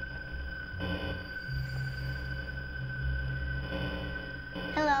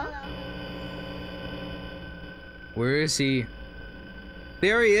 Hello. Where is he?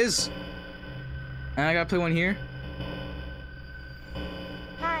 There he is. And I gotta play one here.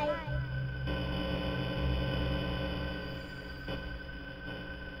 Hi.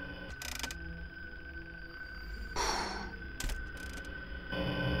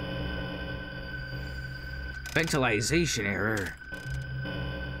 Ventilation error.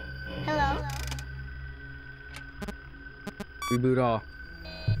 Hello. Reboot all.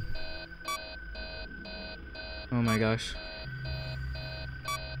 Oh my gosh.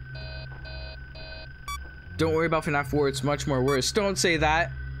 Don't worry about FNAF 4, it's much more worse. Don't say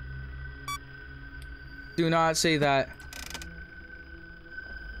that. Do not say that.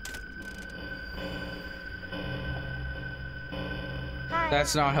 Hi.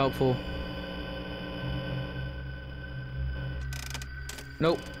 That's not helpful.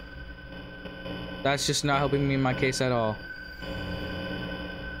 Nope. That's just not helping me in my case at all.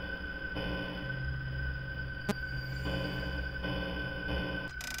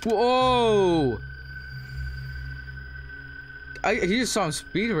 Whoa! He just saw him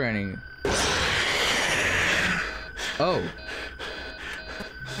speedrunning. Oh.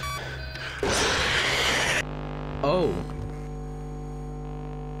 Oh.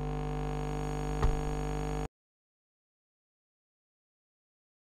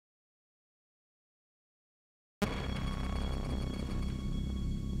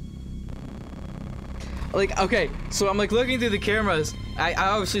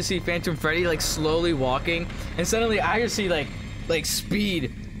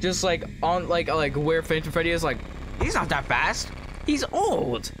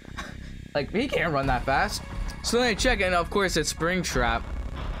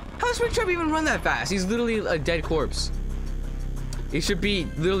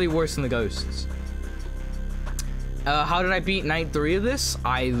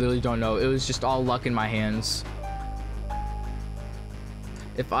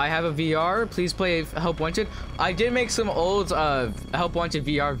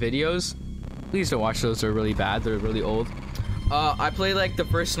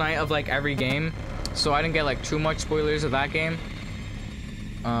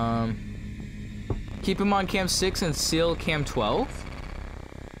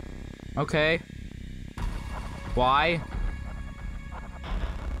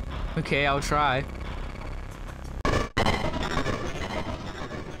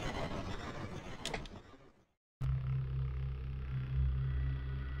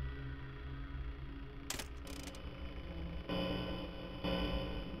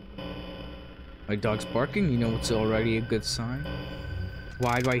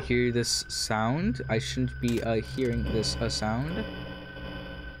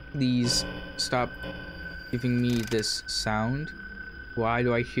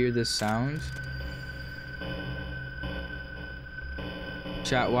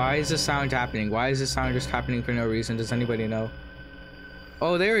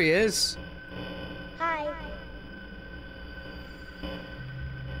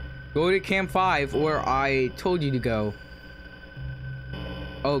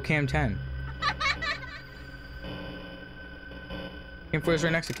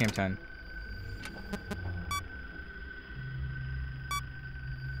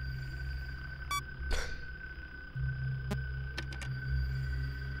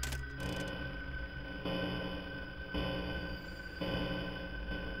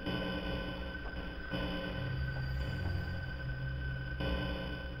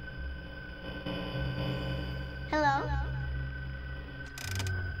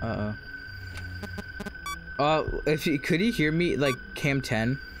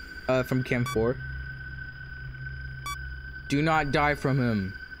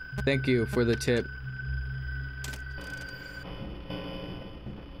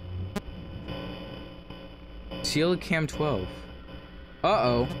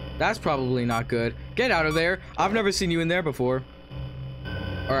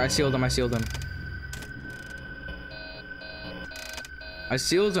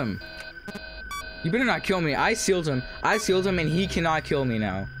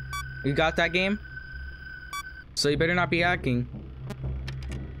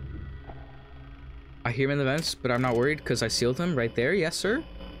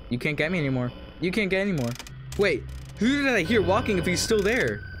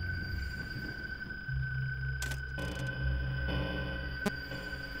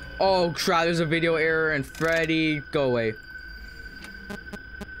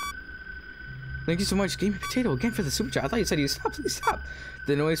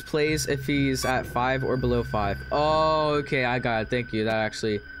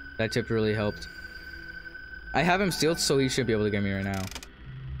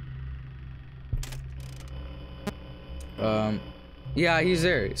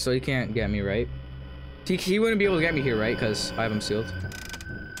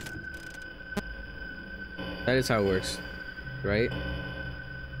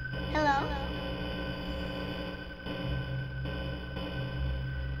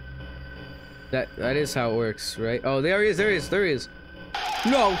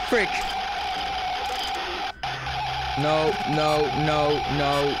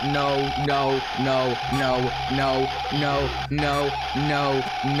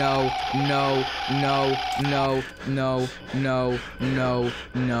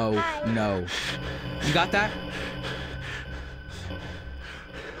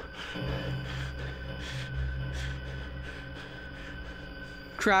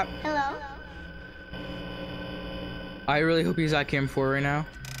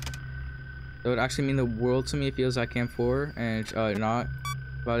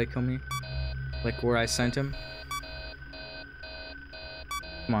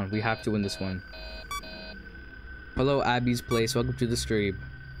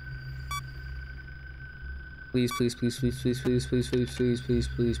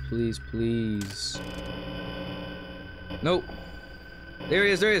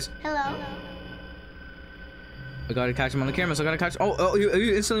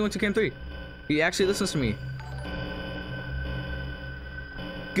 He actually listens to me.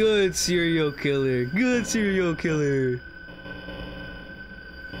 Good serial killer. Good serial killer.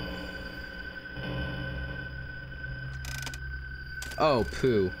 Oh,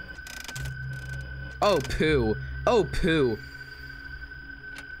 poo. Oh, poo. Oh, poo.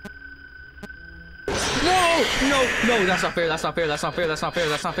 No! No! No! That's not fair. That's not fair. That's not fair. That's not fair.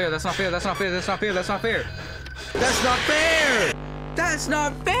 That's not fair. That's not fair. That's not fair. That's not fair. That's not fair. That's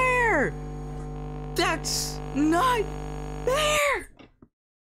not fair. That's not fair. That's not fair.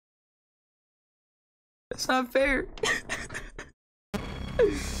 That's not fair.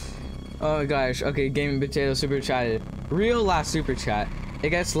 Oh my gosh. Okay, Gaming Potato super chatted. Real last super chat. It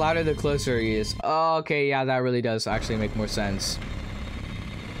gets louder the closer he is. Okay, yeah, that really does actually make more sense.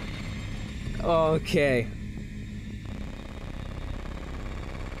 Okay.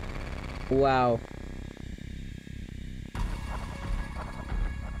 Wow.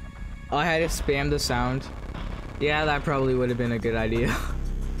 I had to spam the sound. Yeah, that probably would have been a good idea.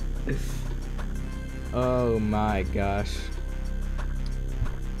 Oh my gosh.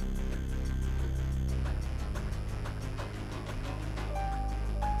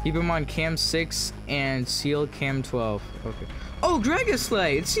 Keep him on cam 6 and seal cam 12. Okay. Oh,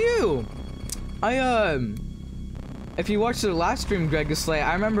 Gregaslay, it's you! If you watched the last stream, Gregaslay,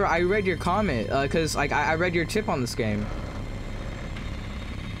 I remember I read your comment, cause like I read your tip on this game.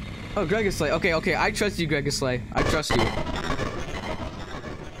 Oh, Gregaslay. Okay, I trust you, Gregaslay. I trust you.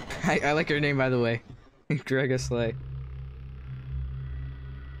 I like your name, by the way. Gregaslay.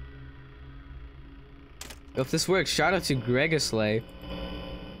 If this works, shout out to Gregaslay.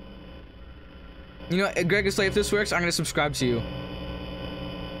 You know, Gregaslay, if this works, I'm gonna subscribe to you.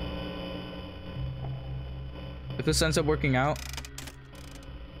 If this ends up working out,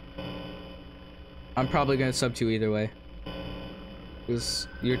 I'm probably gonna sub to you either way. Because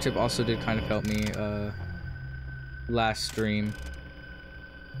your tip also did kind of help me, last stream.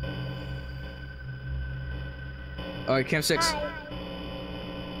 Alright, cam 6. Hi.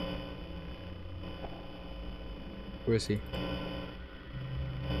 Where is he?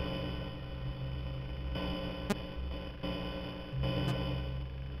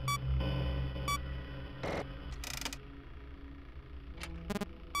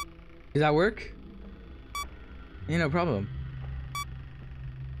 Does that work? Yeah, no problem.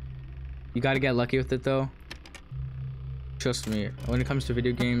 You gotta get lucky with it though. Trust me, when it comes to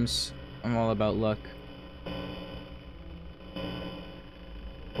video games, I'm all about luck.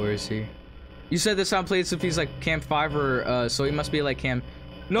 Where is he? You said the sound plays if he's like cam 5 or so he must be like cam.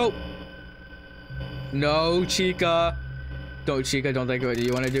 Nope. No, Chica. Don't, Chica, don't think what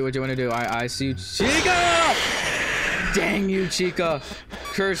you want to do. What you want to do? I see you, Chica. Dang you, Chica.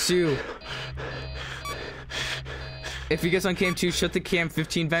 Curse you. If he gets on cam 2, shut the cam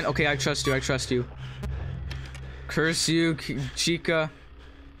 15 vent. Okay, I trust you. I trust you. Curse you, Chica.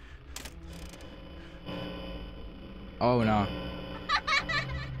 Oh no.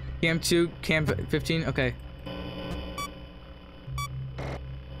 Cam 2, cam 15. Okay.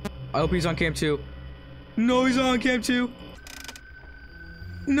 I hope he's on cam 2. No, he's on cam 2.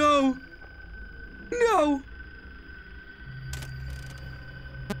 No. No.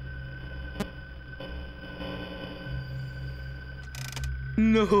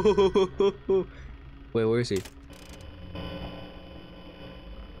 No. Wait, where is he?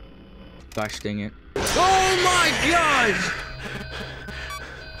 Gosh dang it. Oh my gosh!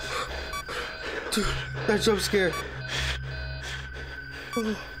 Dude, that jump scare.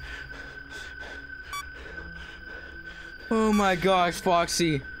 Oh my gosh,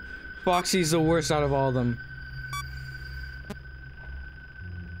 Foxy. Foxy's the worst out of all of them.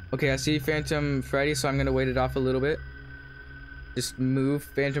 Okay, I see Phantom Freddy, so I'm gonna wait it off a little bit. Just move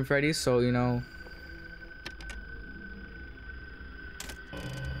Phantom Freddy, so you know.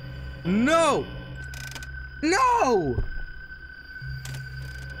 No! No!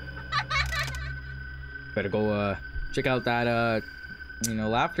 Better go check out that you know,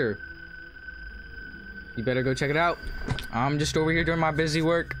 laughter. You better go check it out. I'm just over here doing my busy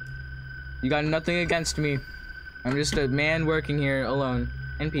work. You got nothing against me. I'm just a man working here alone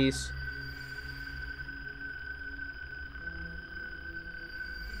in peace.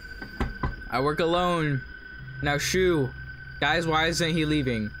 I work alone. Now Shu, guys, why isn't he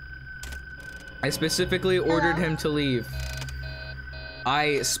leaving? I specifically ordered him to leave.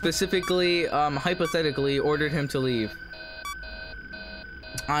 I specifically, hypothetically ordered him to leave.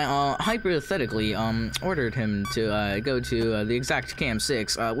 I, hypothetically, ordered him to, go to, the exact cam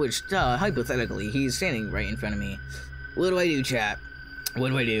 6, which, hypothetically, he's standing right in front of me. What do I do, chat? What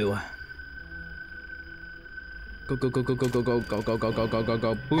do I do? Go, go, go, go, go, go, go, go, go, go, go, go, go,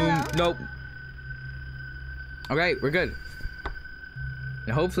 go, boom. Hello? Nope. Alright, we're good.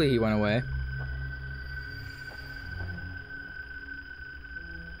 And hopefully he went away.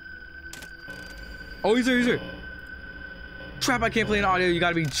 Oh, he's there, he's there. Crap, I can't play an audio. You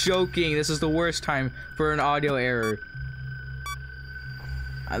gotta be joking. This is the worst time for an audio error.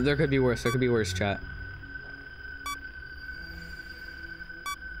 There could be worse. There could be worse, chat.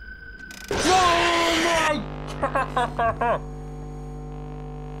 Oh my!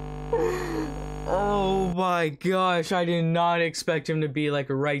 Oh my gosh! I did not expect him to be like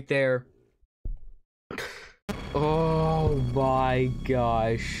right there. Oh my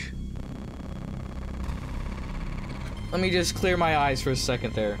gosh! Let me just clear my eyes for a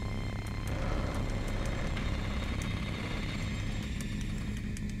second there.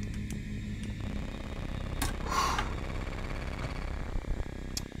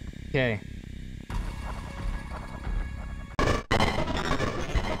 Okay.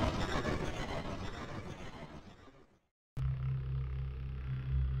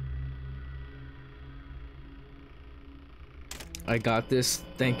 I got this,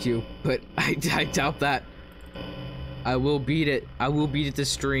 thank you, but I doubt that. I will beat it. I will beat it to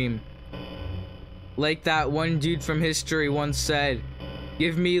stream. Like that one dude from history once said,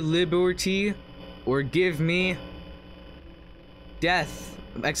 give me liberty or give me death.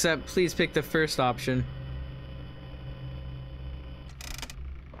 Except please pick the first option.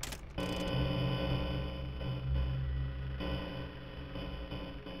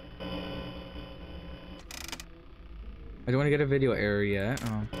 I don't want to get a video error yet.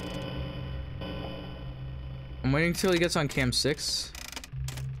 Oh. I'm waiting until he gets on cam 6.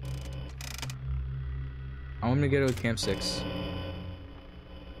 I want him to get to cam 6.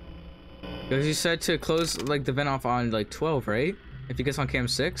 Because he said to close like the vent off on like 12, right? If he gets on cam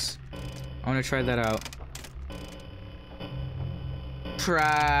 6. I want to try that out.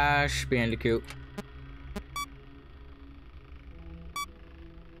 Trash Bandicoot.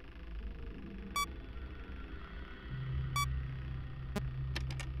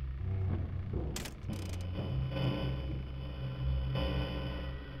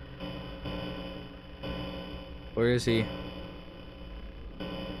 Where is he?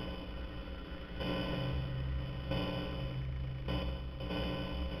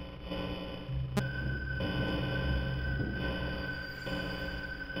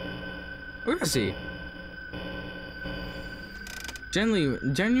 Where is he?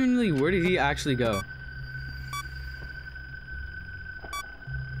 Genuinely, where did he actually go?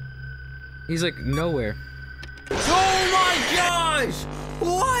 He's like nowhere. Oh my gosh!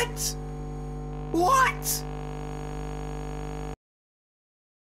 What? What?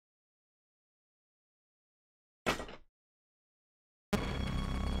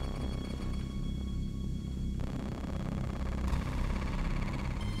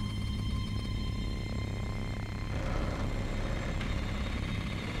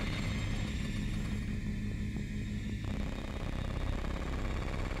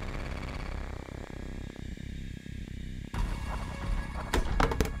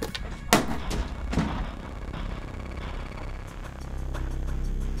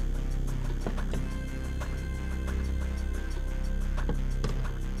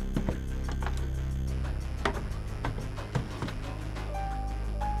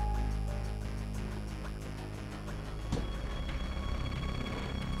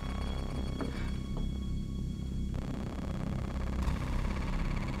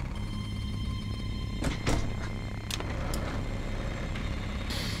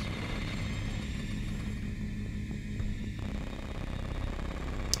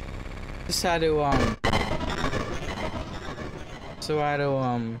 Just had to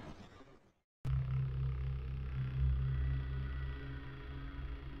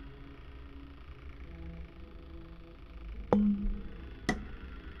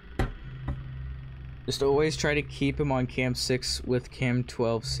just always try to keep him on cam 6 with cam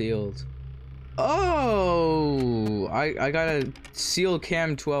 12 sealed. Oh, I gotta seal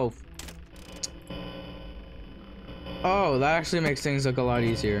cam 12. Oh, that actually makes things look a lot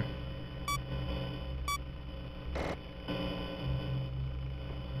easier.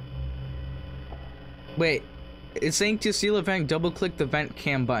 Wait, it's saying to seal a vent, double click the vent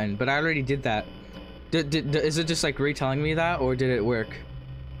cam button, but I already did that. Is it just like retelling me that, or did it work?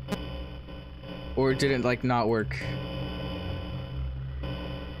 Or did it like not work?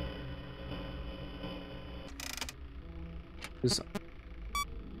 It's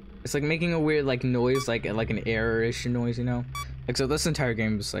like making a weird like noise, like an error-ish noise, you know? Like, so this entire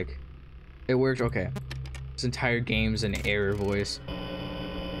game is like, it worked, okay. This entire game's an error voice.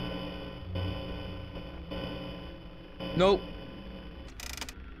 Nope.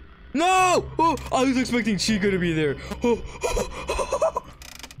 No! Oh, I was expecting Chica to be there. Oh.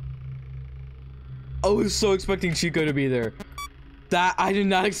 I was so expecting Chica to be there. That I did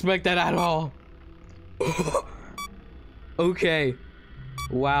not expect that at all. Okay.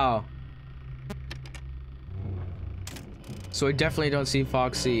 Wow. So I definitely don't see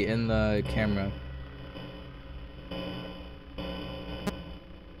Foxy in the camera.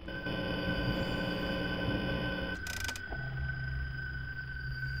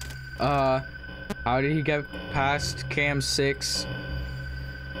 How did he get past cam 6?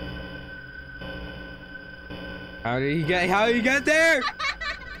 How did he get there?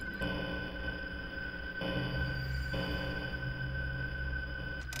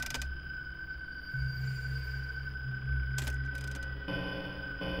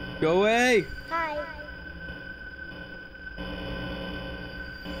 Go away! Hi.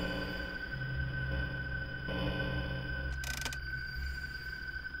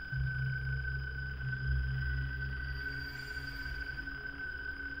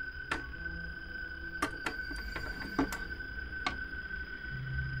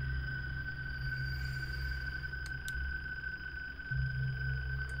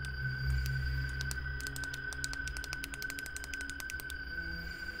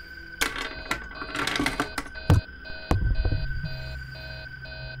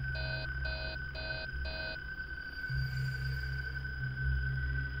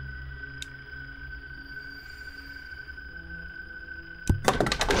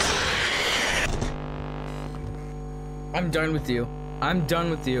 I'm done with you. I'm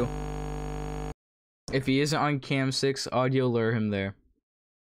done with you. If he isn't on cam 6, audio lure him there.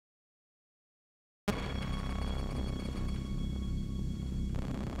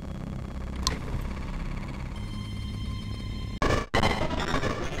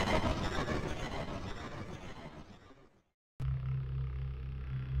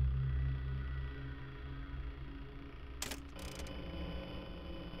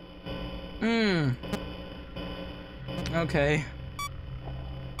 Okay.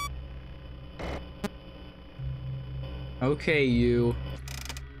 Okay, you.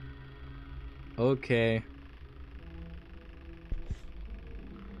 Okay.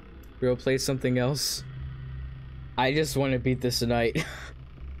 Bro, play something else. I just want to beat this tonight.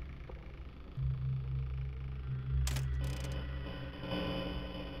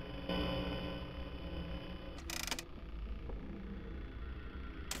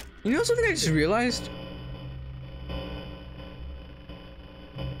 You know something I just realized?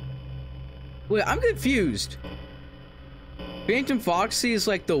 Wait, I'm confused. Phantom Foxy is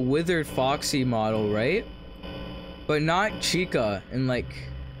like the withered Foxy model, right? But not Chica, and like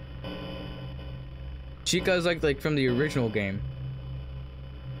Chica is like from the original game.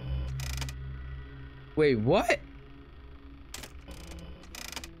 Wait, what?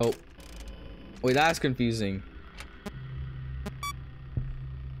 Oh. Wait, that's confusing.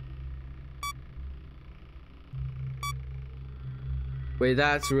 Wait,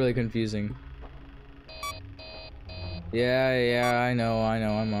 that's really confusing. Yeah, I know,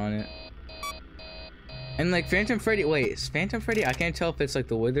 I'm on it. And like Phantom Freddy, wait, is Phantom Freddy? I can't tell if it's like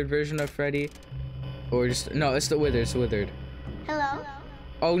the withered version of Freddy or just, no, it's the withered, it's withered. Hello?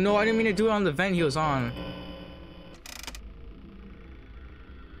 Oh no, I didn't mean to do it on the vent he was on.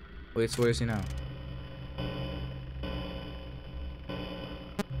 Wait, so where is he now?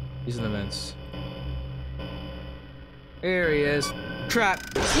 He's in the vents. There he is. Trap.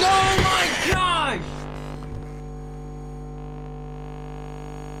 Oh my gosh!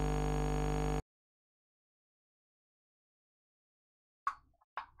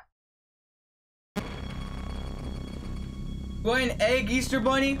 Go ahead and egg Easter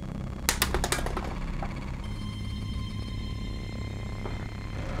Bunny.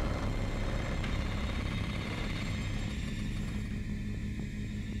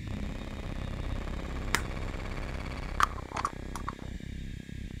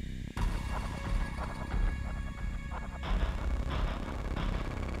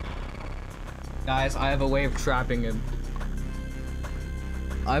 Guys, I have a way of trapping him.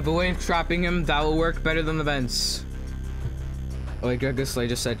 I have a way of trapping him that will work better than the vents. Oh wait, Greg Slay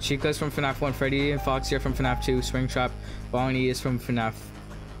just said Chica's from Fnaf 1, Freddy and Foxy are from Fnaf 2, Springtrap Bonnie is from Fnaf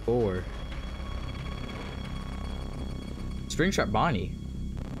 4. Springtrap Bonnie?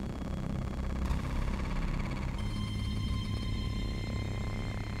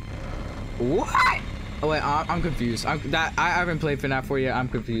 What? Oh wait, I'm confused. I haven't played Fnaf 4 yet. I'm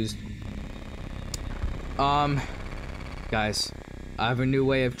confused. Guys, I have a new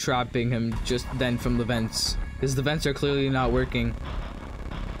way of trapping him just then from the vents. Because the vents are clearly not working.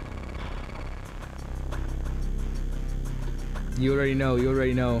 You already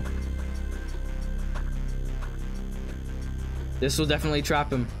know, This will definitely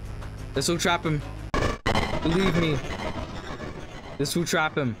trap him. This will trap him. Believe me. This will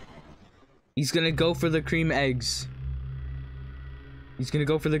trap him. He's gonna go for the cream eggs. He's gonna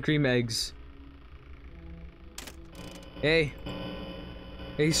go for the cream eggs. Hey.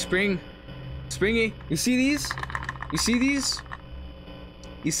 Hey, Spring. Springy, you see these? You see these?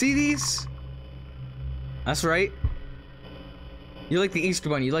 You see these? That's right. You like the Easter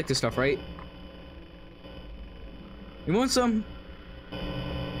Bunny. You like this stuff, right? You want some?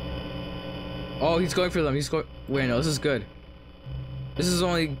 Oh, he's going for them. He's going. Wait, no, this is good. This is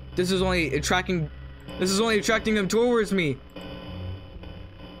only attracting them towards me.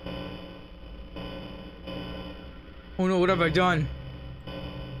 Oh no, what have I done?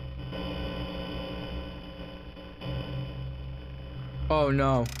 Oh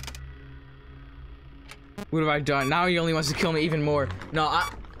no. What have I done? Now he only wants to kill me even more. No,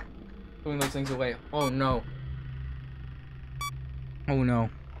 I'm throwing those things away. Oh no. Oh no.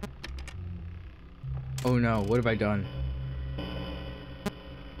 Oh no, what have I done?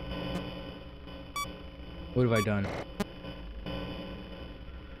 What have I done?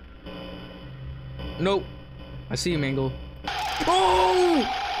 Nope. I see you, Mangle. Oh!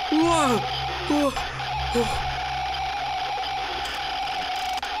 Whoa! Whoa! Whoa!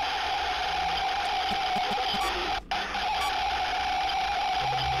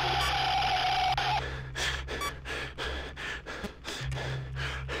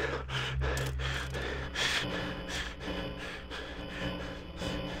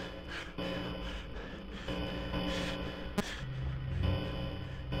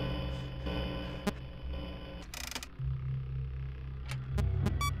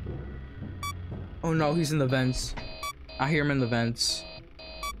 Oh no, he's in the vents. I hear him in the vents.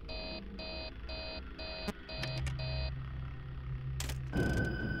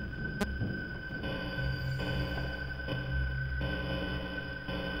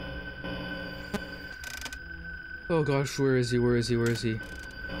 Oh gosh, where is he? Where is he? Where is he?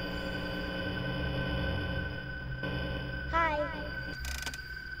 Hi.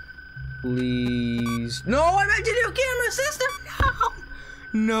 Please. No, I meant to do camera system! No!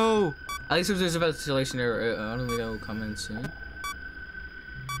 No! At least if there's a ventilation error, I don't think that will come in soon.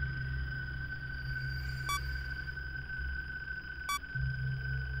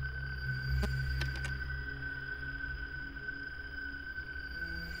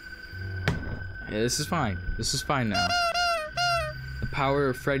 Yeah, this is fine. This is fine now. The power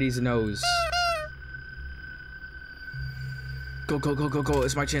of Freddy's nose. Go, go, go, go, go.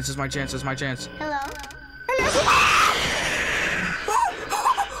 It's my chance, it's my chance, it's my chance. Hello.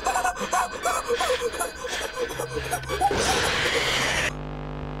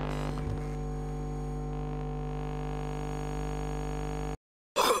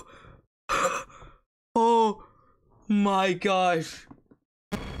 Oh my gosh.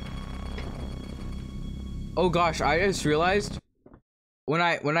 Oh gosh, I just realized when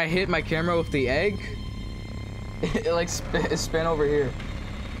I hit my camera with the egg, it like it spin over here.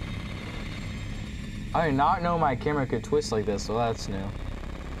 I did not know my camera could twist like this, so that's new.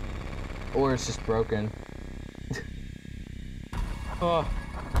 Or it's just broken. Oh.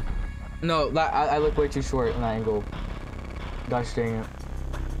 No, that I look way too short in that angle. Gosh dang it.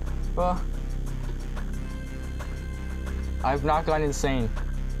 Oh. I've not gone insane.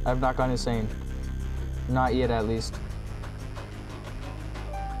 I've not gone insane. Not yet, at least.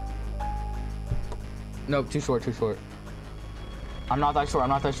 Nope, too short, too short. I'm not that short, I'm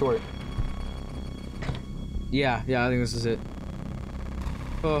not that short. Yeah, I think this is it.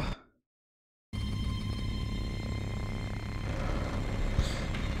 Oh.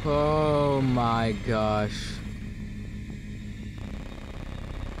 Oh my gosh.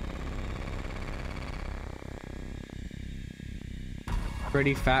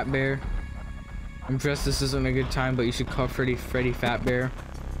 Freddy Fat Bear. I'm sure this isn't a good time, but you should call Freddy Fat Bear.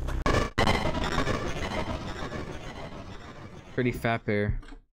 Freddy Fat Bear.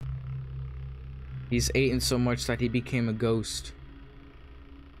 He's eaten so much that he became a ghost.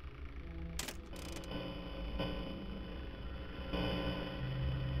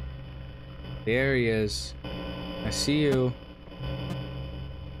 There he is. I see you.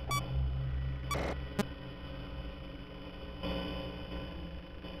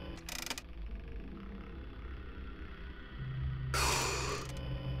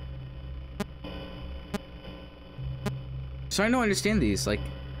 So I don't understand these, like,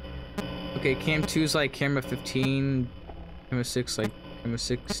 okay, cam 2 is like camera 15, camera 6 like camera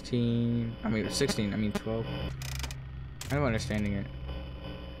 16, I mean 16, I mean 12. I don't understanding it.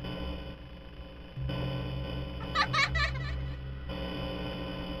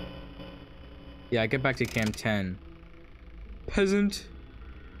 Yeah, I get back to cam 10. peasant.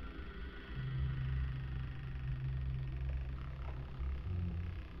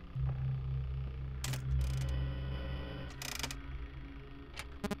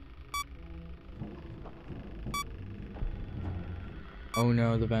 Oh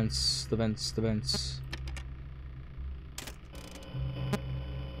no, the vents, the vents, the vents.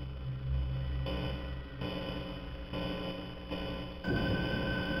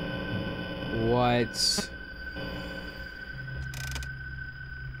 What?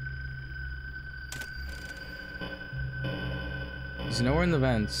 He's nowhere in the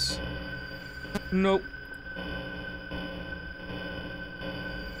vents. Nope.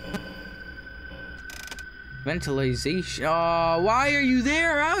 Ventilation. Oh, why are you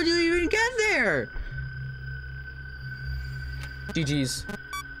there? How did you even get there? GG's.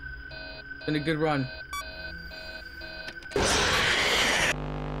 Been a good run.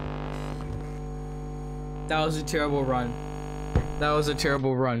 That was a terrible run. That was a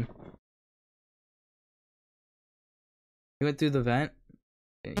terrible run. He went through the vent.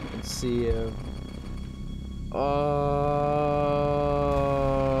 And you can see oh,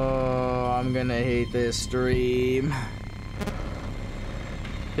 I'm gonna hate this stream.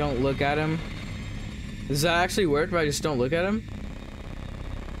 Don't look at him. Does that actually work if I just don't look at him?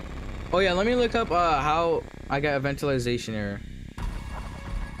 Oh yeah, let me look up how I got a ventilation error.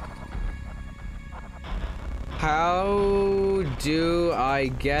 How do I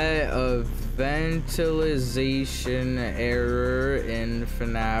get a ventilation error in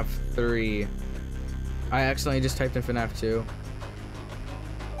Fnaf 3? I accidentally just typed in Fnaf 2.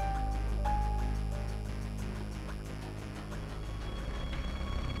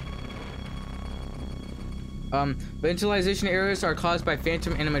 Ventilation errors are caused by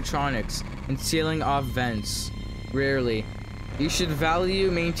phantom animatronics and sealing off vents. Rarely. You should value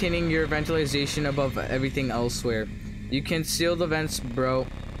maintaining your ventilation above everything elsewhere. You can seal the vents, bro.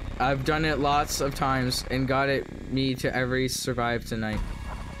 I've done it lots of times and got me to every survive tonight.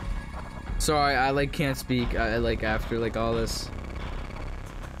 Sorry, I like can't speak. I like after like all this.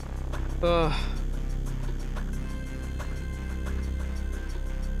 Ugh.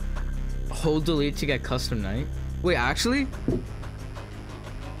 Hold delete to get custom night. Wait, actually?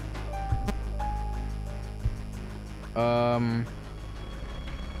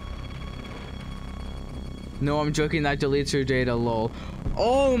 No, I'm joking. That deletes your data, lol.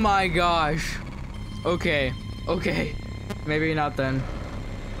 Oh my gosh. Okay. Okay. Maybe not then.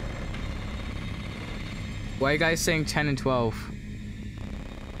 Why are you guys saying 10 and 12?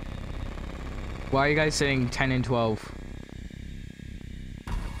 Why are you guys saying 10 and 12?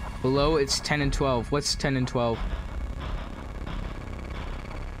 Below, it's 10 and 12. What's 10 and 12?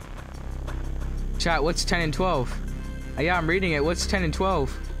 Chat, what's 10 and 12? Yeah, I'm reading it. What's 10 and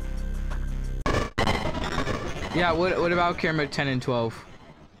 12? Yeah, what about camera 10 and 12?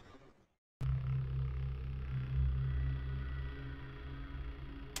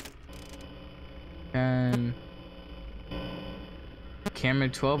 And camera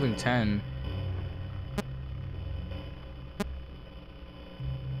 12 and 10.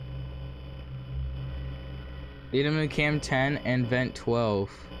 Lead him to cam 10 and vent 12.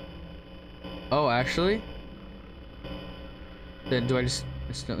 Oh, actually? Then do I just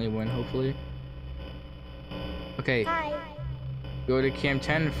instantly win, hopefully? Okay. Hi. Go to cam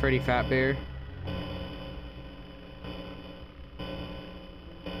 10, Freddy Fat Bear.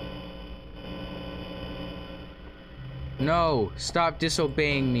 No, stop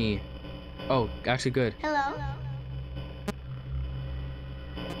disobeying me. Oh, actually good. Hello.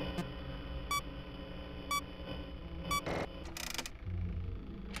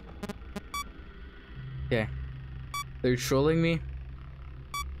 Okay. They're trolling me.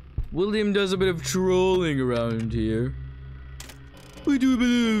 William does a bit of trolling around here. We do a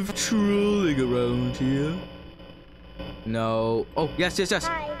bit of trolling around here. No. Oh, yes, yes, yes.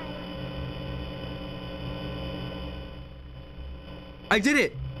 Hi. I did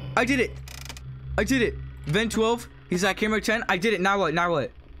it. I did it. I did it. Vent 12. He's at camera 10. I did it. Now what? Now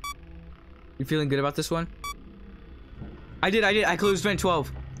what? You feeling good about this one? I did. I closed vent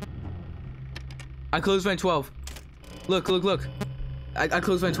 12. I closed vent 12. Look, look, look. I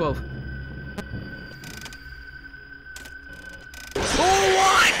closed vent 12. Oh,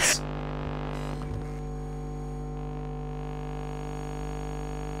 what?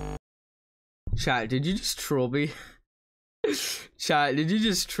 Chat, did you just troll me? Chat, did you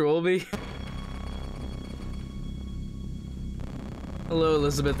just troll me? Hello,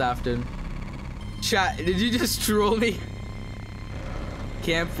 Elizabeth Afton. Chat, did you just troll me?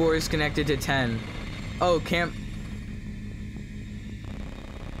 Camp 4 is connected to 10. Oh, camp...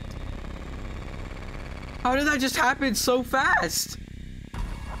 How did that just happen so fast?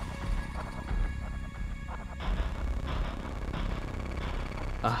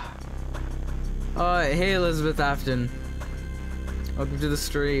 Hey Elizabeth Afton. Welcome to the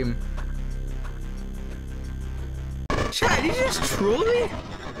stream. Chat, did you just troll me?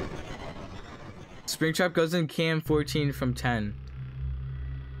 Springtrap goes in cam 14 from 10.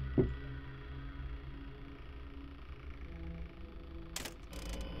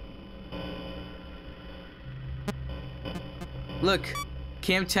 Look,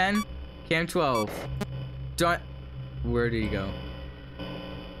 cam 10, cam 12. Don't. Where did he go?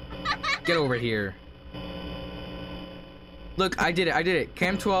 Get over here. Look, I did it.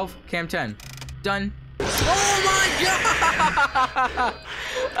 Cam 12, cam 10. Done. Oh my god!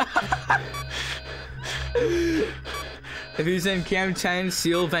 If he's in cam 10,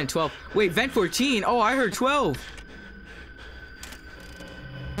 seal vent 12. Wait, vent 14? Oh, I heard 12.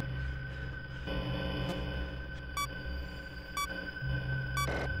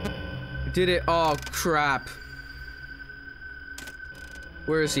 Did it? Oh, crap.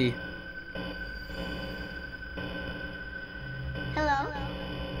 Where is he? Hello?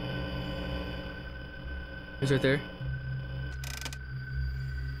 He's right there.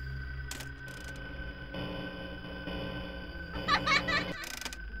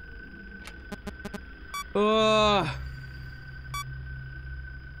 Oh.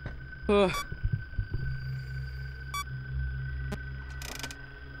 Oh.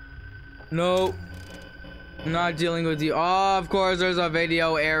 No. I'm not dealing with you. Oh, of course there's a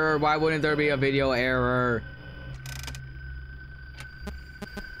video error. Why wouldn't there be a video error?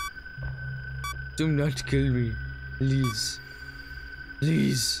 Do not kill me. Please.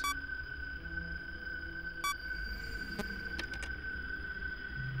 Please.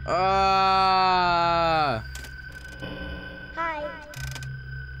 Ah. Hi.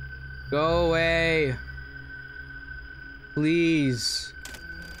 Go away. Please.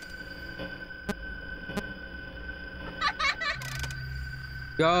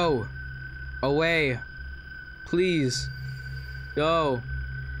 Go away. Please. Go.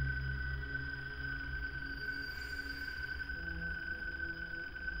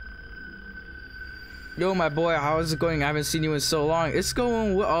 Yo, my boy, how is it going? I haven't seen you in so long. It's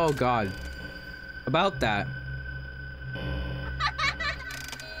going oh god. About that.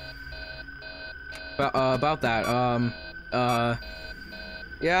 About that.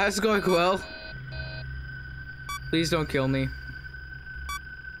 Yeah, it's going well. Please don't kill me.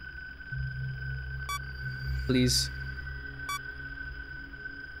 Please.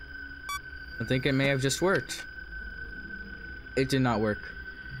 I think it may have just worked. It did not work.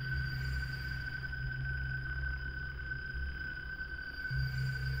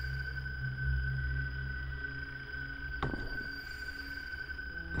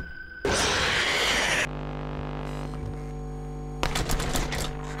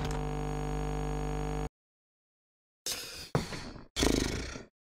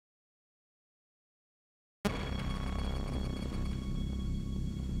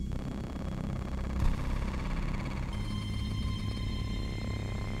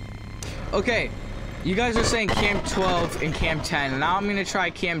 Okay, you guys are saying cam 12 and cam 10. Now I'm gonna try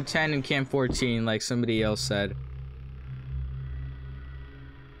cam 10 and cam 14 like somebody else said.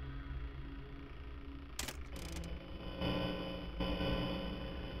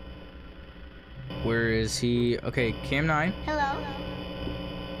 Where is he? Okay, cam 9. Hello?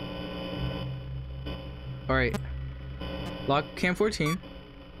 Alright. Lock cam 14.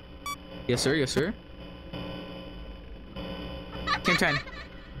 Yes sir, yes sir. Cam 10.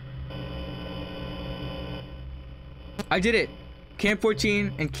 I did it. Cam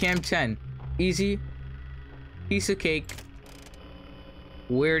 14 and cam 10. Easy. Piece of cake.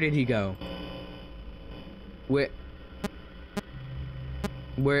 Where did he go? Where?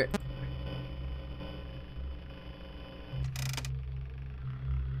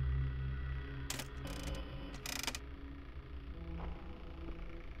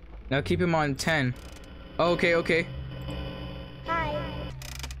 Now keep him on 10. Okay, okay. Hi.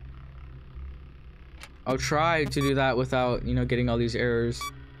 I'll try to do that without, you know, getting all these errors.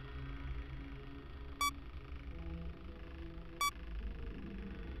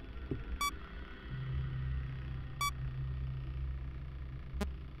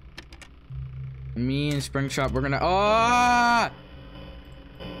 Me and Springtrap, we're gonna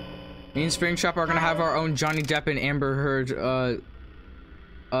Me and Springtrap are gonna have our own Johnny Depp and Amber Heard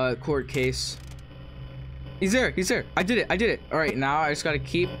court case. He's there, he's there. I did it. Alright, now I just gotta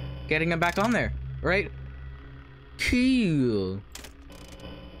keep getting him back on there. Right? Cool.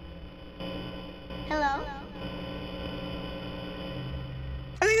 Hello?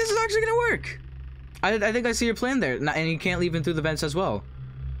 I think this is actually gonna work. I think I see your plan there. And you can't leave him through the vents as well.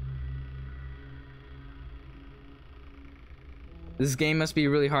 This game must be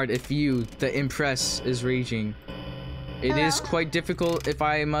really hard if you, the Impress, is raging. It is quite difficult if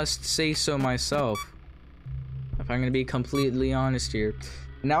I must say so myself. If I'm gonna be completely honest here.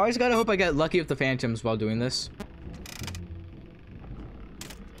 Now I just gotta hope I get lucky with the phantoms while doing this.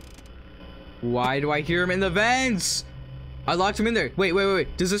 Why do I hear him in the vents? I locked him in there.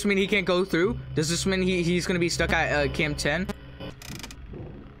 Wait. Does this mean he can't go through? Does this mean he's gonna be stuck at cam 10?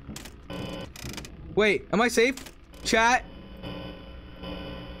 Wait, am I safe? Chat?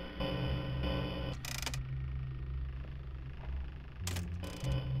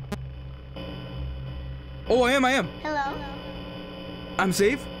 Oh, I am. Hello? I'm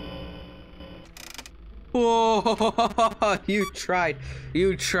safe? Whoa, you tried,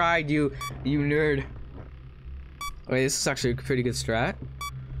 you nerd. Wait, this is actually a pretty good strat.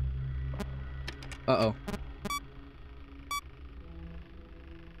 Uh-oh.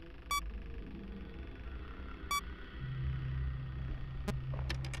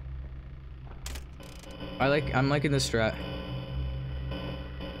 I'm liking this strat.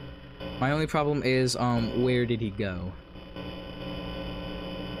 My only problem is, where did he go?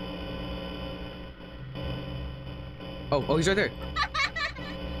 Oh, he's right there.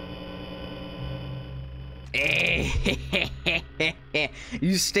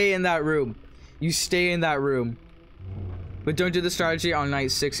 You stay in that room. You stay in that room. But don't do the strategy on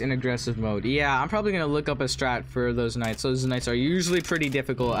night 6 in aggressive mode. Yeah, I'm probably gonna look up a strat for those nights. Those nights are usually pretty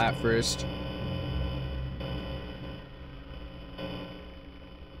difficult at first.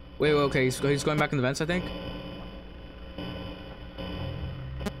 Wait, okay, he's going back in the vents, I think.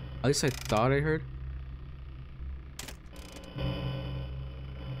 At least I thought I heard.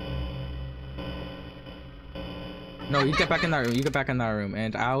 No, you get back in that room. You get back in that room,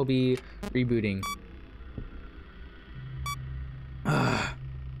 and I'll be rebooting.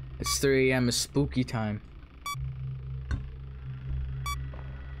 It's 3 AM. It's spooky time.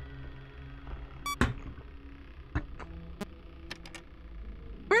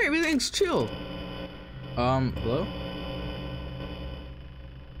 Alright, everything's chill. Hello?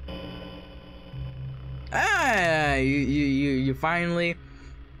 Ah, you finally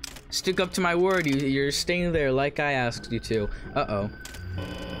stick up to my word. You're staying there like I asked you to. Uh-oh.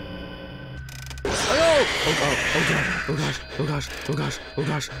 Oh gosh.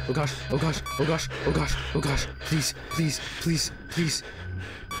 Please.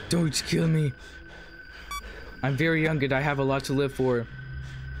 Don't kill me. I'm very young and I have a lot to live for.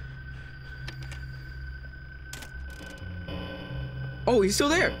 Oh, he's still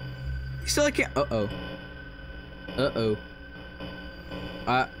there. He's still like, uh-oh.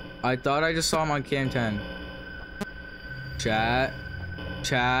 I thought I just saw him on cam 10. Chat.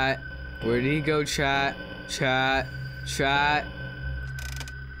 Where did he go, chat?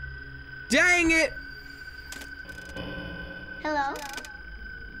 Dang it! Hello?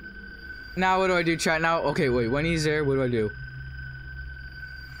 Now what do I do, chat? Now, okay, wait, when he's there, what do I do?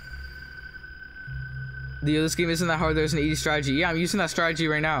 This game isn't that hard. There's an easy strategy. Yeah, I'm using that strategy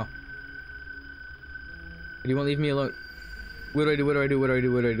right now. But he won't leave me alone. What do I do?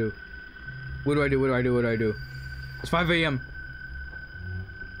 It's 5 AM.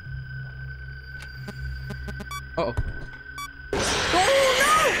 Uh-oh.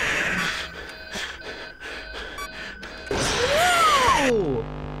 Oh, no!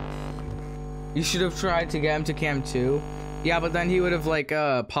 You should have tried to get him to cam 2. Yeah, but then he would have, like,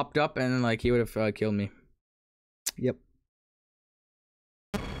 popped up and then, like, he would have killed me. Yep.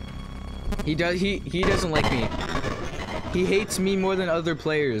 He doesn't like me. He hates me more than other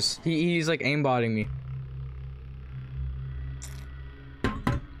players. He's like aimbotting me.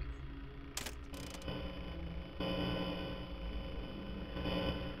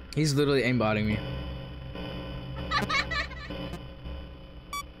 He's literally aimbotting me.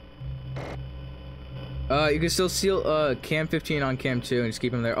 You can still seal cam 15 on cam 2 and just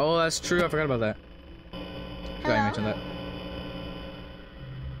keep him there. Oh, that's true. I forgot about that. Forgot I mentioned that.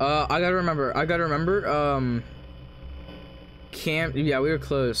 I gotta remember, cam, yeah, we were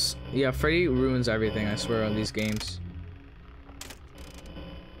close. Yeah, Freddy ruins everything, I swear, on these games.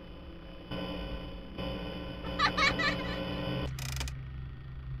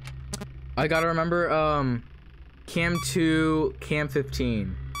 I gotta remember, cam 2, cam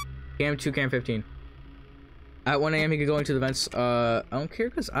 15. Cam 2, cam 15. At 1 AM he could go into the vents. I don't care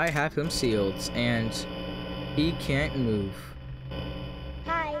because I have him sealed, and he can't move.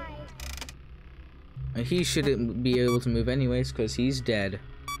 Hi. He shouldn't be able to move anyways because he's dead.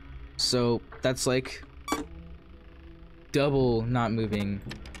 So that's like double not moving.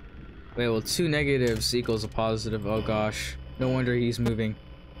 Wait, well, 2 negatives equals a positive. Oh gosh. No wonder he's moving.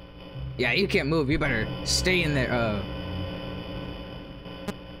 Yeah, you can't move. You better stay in there.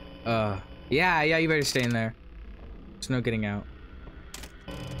 Yeah, you better stay in there. There's no getting out.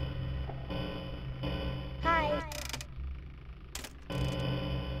 Hi.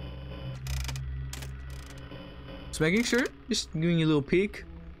 Just making sure. Just giving you a little peek.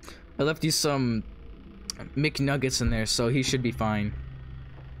 I left you some McNuggets in there, so he should be fine.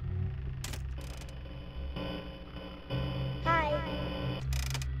 Hi.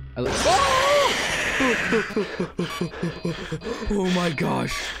 Oh my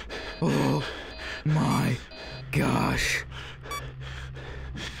gosh. Oh my gosh.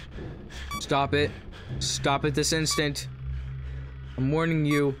 Stop it. Stop it this instant. I'm warning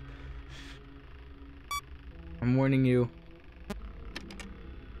you. I'm warning you.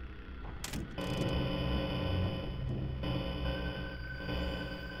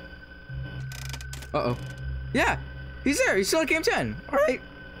 Uh-oh. Yeah! He's there! He's still at game 10! Alright!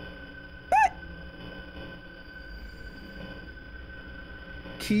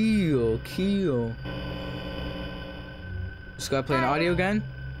 Kill. Just gotta play an audio again.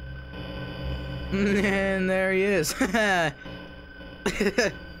 And there he is.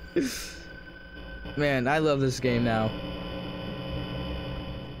 Man, I love this game now.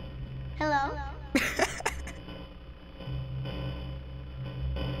 Hello.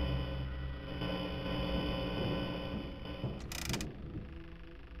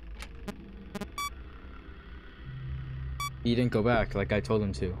 He didn't go back like I told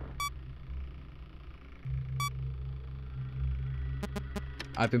him to.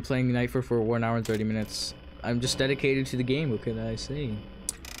 I've been playing Night for 1 hour and 30 minutes. I'm just dedicated to the game, what can I say?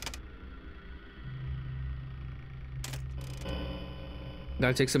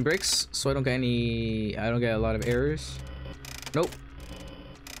 Gotta take some breaks so I don't get a lot of errors. Nope.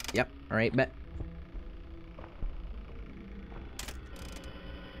 Yep, alright, bet.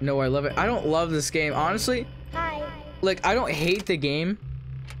 No, I love it. I don't love this game, honestly. Hi. Like, I don't hate the game.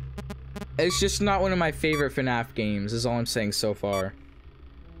 It's just not one of my favorite FNAF games, is all I'm saying so far.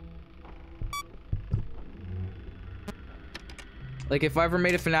 Like, if I ever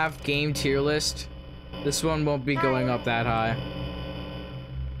made a FNAF game tier list, this one won't be going up that high.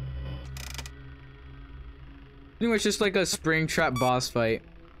 Anyway, it's just like a Springtrap boss fight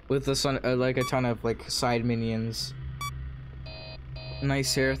with like a ton of like side minions.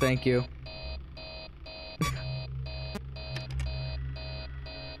 Nice hair, thank you.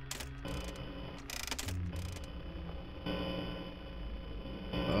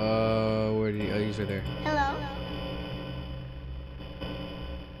 Where did he? Oh, he's right there. Hello.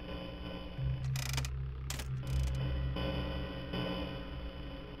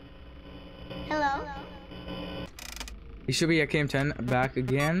 Hello. He should be at Game 10 back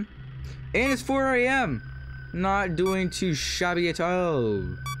again. And it's 4 AM. Not doing too shabby at all.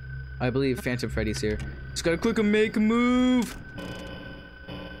 I believe Phantom Freddy's here. Just gotta click and make a move.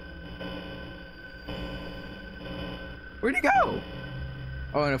 Where'd he go?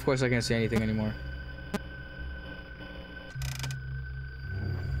 Oh, and of course I can't say anything anymore.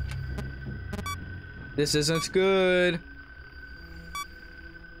 This isn't good.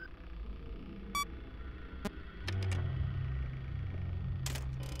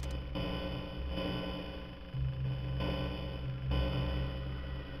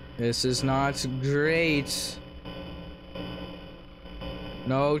 This is not great.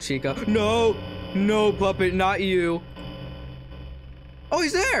 No, Chica. No! No, puppet, not you. Oh,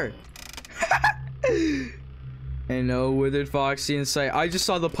 he's there! And no withered foxy in sight. I just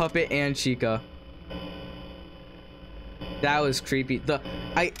saw the puppet and Chica. That was creepy.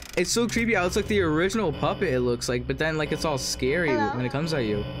 It's so creepy how it's like the original puppet, it looks like, but then like it's all scary when it comes at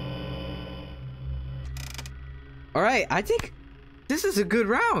you. Alright, I think this is a good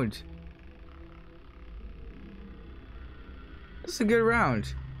round. This is a good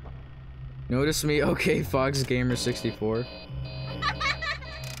round. Notice me, okay, Fox Gamer 64.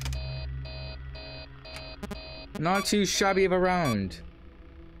 Not too shabby of a round.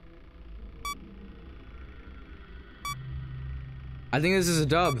 I think this is a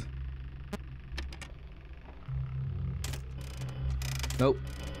dub. Nope.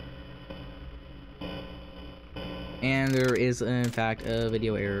 And there is, in fact, a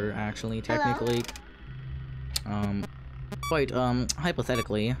video error, actually, technically. Quite,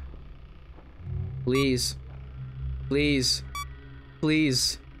 hypothetically. Please. Please.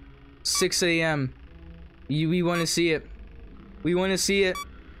 Please. 6 AM. We want to see it. We want to see it.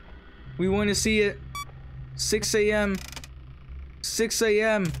 We want to see it. 6 AM. 6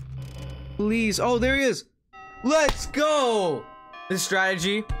 AM. Please. Oh, there he is. Let's go. The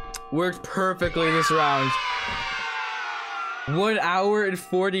strategy. Worked perfectly this round. 1 hour and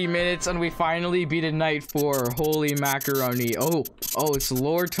 40 minutes and we finally beat a night 4. Holy macaroni. Oh, it's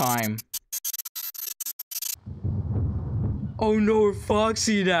lore time. Oh no, we're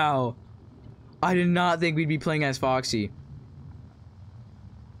Foxy now. I did not think we'd be playing as Foxy.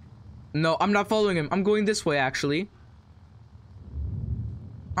 No, I'm not following him. I'm going this way, actually.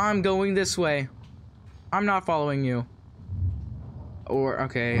 I'm going this way. I'm not following you. Or,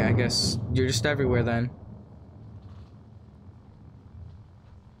 okay, I guess you're just everywhere then.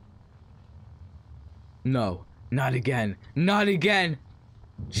 No, not again. Not again!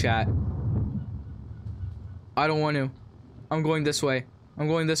 Chat. I don't want to. I'm going this way. I'm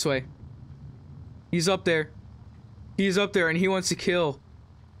going this way. He's up there. He's up there and he wants to kill.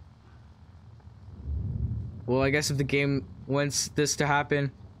 Well, I guess if the game wants this to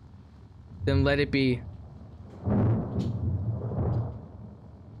happen, then let it be.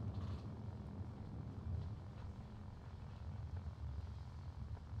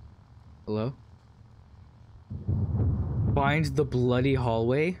 Hello? Find the bloody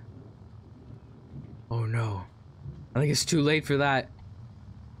hallway? Oh no. I think it's too late for that.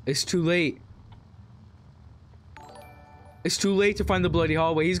 It's too late. It's too late to find the bloody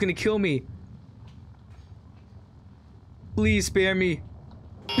hallway. He's gonna kill me. Please spare me.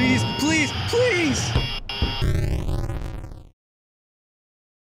 Please, please, please!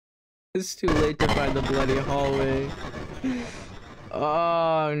 It's too late to find the bloody hallway.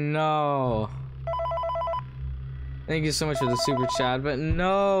 Oh no. Thank you so much for the super chat, but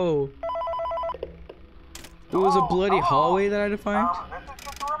no. It was a bloody hallway that I had to find? This is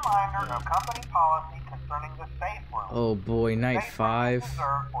just a reminder of company policy concerning the safe room. Oh boy, night 5.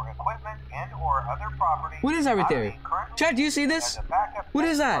 For equipment and or other property. What is that right there? Chad, do you see this? What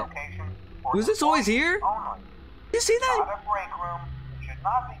is that? Was this always here? You see that? Not a break room. It should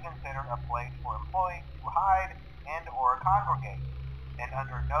not be considered a place for employees to hide and or congregate. And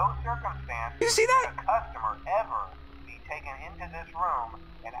under no circumstance You see that? should a customer ever be taken into this room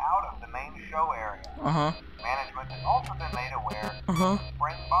and out of the main show area. Management has also been made aware that the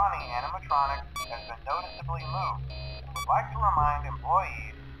Spring Bonnie animatronic has been noticeably moved and would like to remind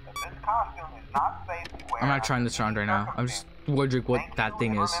employees that this costume is not safe to wear. I'm not trying this round right now. I'm just wondering what that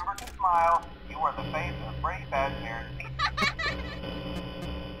thing is. Remember to smile. You are the face of Freddy Fazbear's pizza.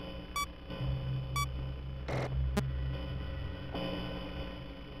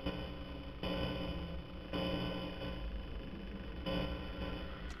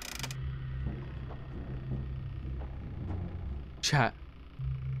 Chat.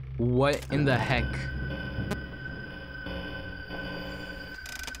 What in the heck?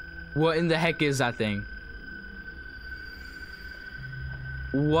 What in the heck is that thing?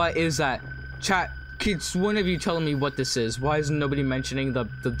 What is that? Chat, kids, one of you telling me what this is? Why isn't nobody mentioning the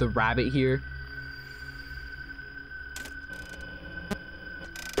rabbit here?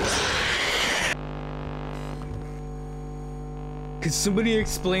 Could somebody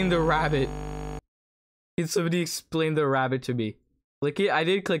explain the rabbit? Can somebody explain the rabbit to me? Click it? I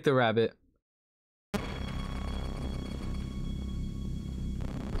did click the rabbit.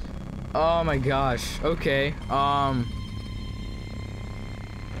 Oh my gosh. Okay. Let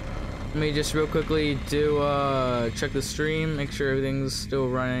me just real quickly do check the stream, make sure everything's still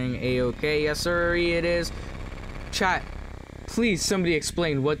running a-okay. Yes sir, it is. Chat, please somebody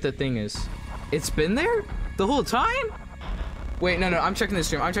explain what the thing is. It's been there the whole time? Wait, no, I'm checking the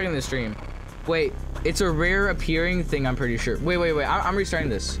stream. I'm checking the stream. Wait, it's a rare appearing thing, I'm pretty sure. Wait. I'm restarting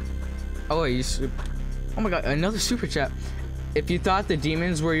this. Oh wait, oh my god, another super chat. If you thought the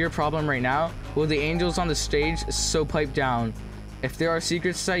demons were your problem right now, well, the angels on the stage, so pipe down. If there are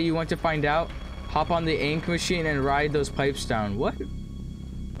secrets that you want to find out, hop on the ink machine and ride those pipes down. What?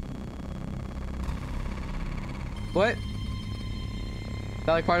 What? Is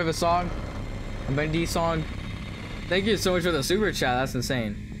that like part of a song? A Bendy song? Thank you so much for the super chat, that's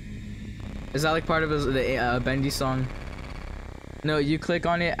insane. Is that like part of the Bendy song? No, you click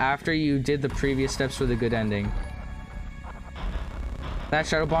on it after you did the previous steps for the good ending. That's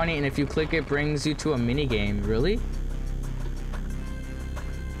Shadow Bonnie, and if you click it, brings you to a mini game. Really?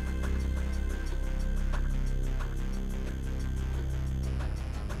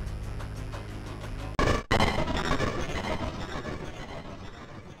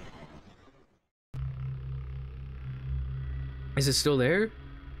 Is it still there?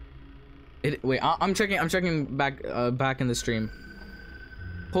 Wait, I'm checking back in the stream.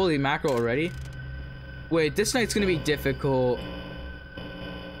 Holy mackerel already. Wait, this night's gonna be difficult.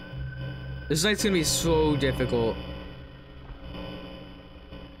 This night's gonna be so difficult.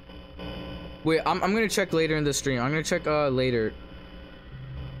 Wait, I'm gonna check later in the stream. I'm gonna check later.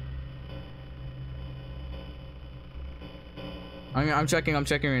 I'm checking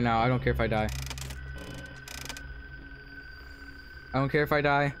right now. I don't care if I die. I don't care if I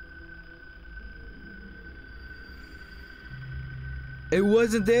die. It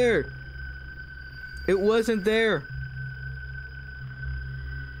wasn't there. It wasn't there.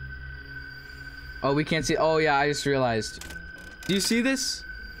 Oh, we can't see. Oh, yeah, I just realized. Do you see this?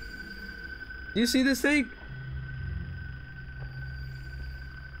 Do you see this thing?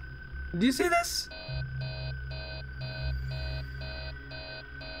 Do you see this?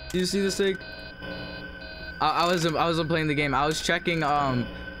 Do you see this thing? I wasn't playing the game. I was checking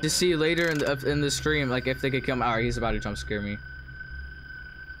to see later in the stream like if they could kill me. Alright, he's about to jump scare me.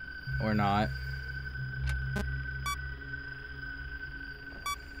 Or not.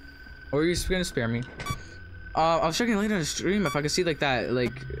 Or are you gonna spare me? I was checking later in the stream if I could see like that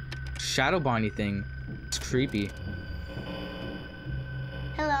like shadow Bonnie thing. It's creepy.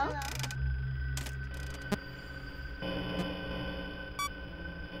 Hello?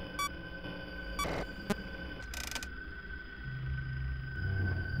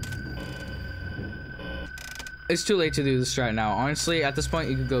 It's too late to do this right now. Honestly, at this point,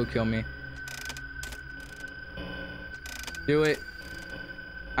 you could go kill me. Do it.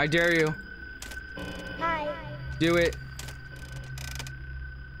 I dare you. Hi. Do it.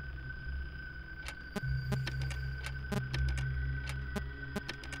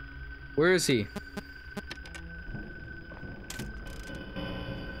 Where is he?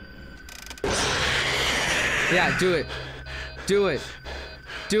 Yeah, do it. Do it.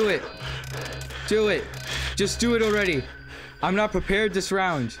 Do it. Do it. Just do it already. I'm not prepared this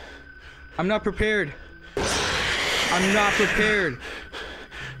round. I'm not prepared. I'm not prepared.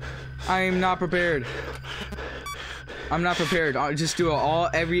 I am not prepared. I'm not prepared. I'll just do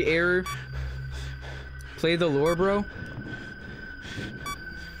every error. Play the lore, bro.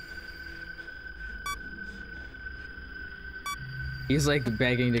 He's like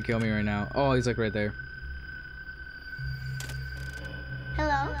begging to kill me right now. Oh, he's like right there.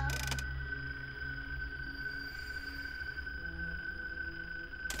 Hello?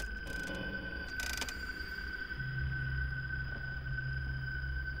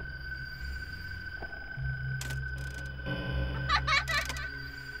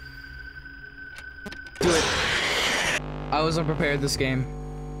 Do it. I wasn't prepared this game.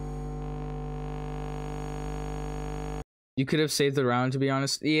 You could have saved the round, to be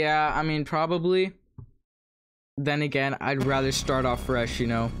honest. Yeah, I mean, probably. Then again, I'd rather start off fresh, you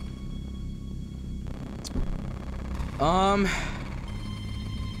know.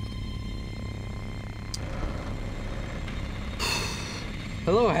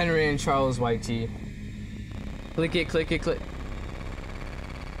 Hello, Henry and Charles YT. Click it, click it, click.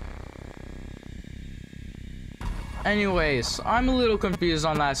 Anyways, I'm a little confused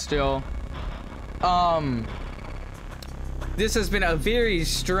on that still. This has been a very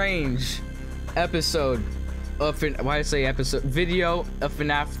strange episode of video of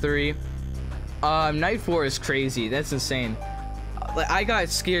FNAF 3. Night 4 is crazy. That's insane. I got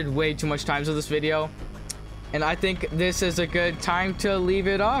scared way too much times with this video, and I think this is a good time to leave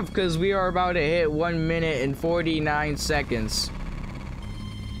it off because we are about to hit 1 minute and 49 seconds.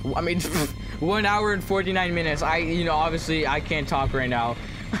 I mean 1 hour and 49 minutes. Obviously I can't talk right now.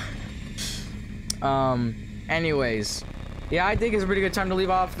 Anyways, yeah, I think it's a pretty good time to leave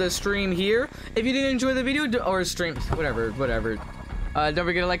off the stream here. If you didn't enjoy the video or stream, whatever, don't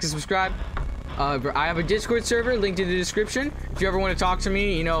forget to like and subscribe. I have a Discord server linked in the description. If you ever want to talk to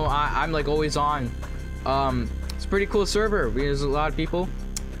me, I'm like always on. It's a pretty cool server. There's a lot of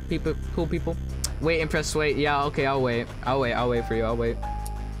cool people. Wait and press wait. Yeah, okay, I'll wait for you. I'll wait.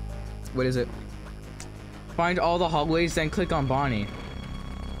 What is it? Find all the hallways, then click on Bonnie.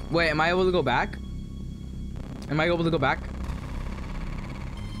 Wait, am I able to go back?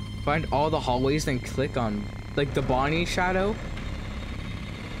 Find all the hallways, then click on, like, the Bonnie shadow?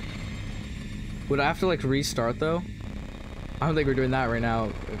 Would I have to, like, restart, though? I don't think we're doing that right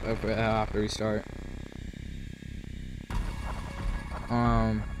now. If I have to restart.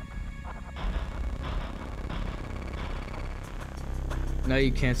 No,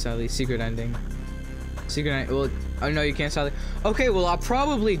 you can't, sadly. Secret ending. Well, oh, no, you can't, sadly. Okay, well, I'll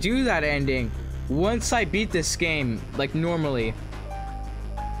probably do that ending once I beat this game, like, normally.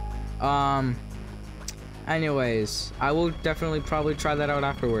 Anyways, I will definitely probably try that out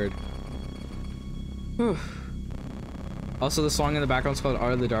afterward. Whew. Also, the song in the background is called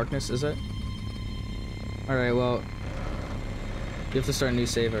Art of the Darkness, is it? Alright, well, you have to start a new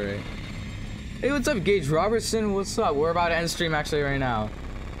save, alright. Hey, what's up, Gage Robertson? What's up? We're about to end stream actually right now.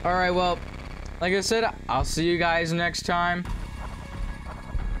 Alright, well, like I said, I'll see you guys next time.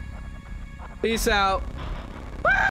 Peace out.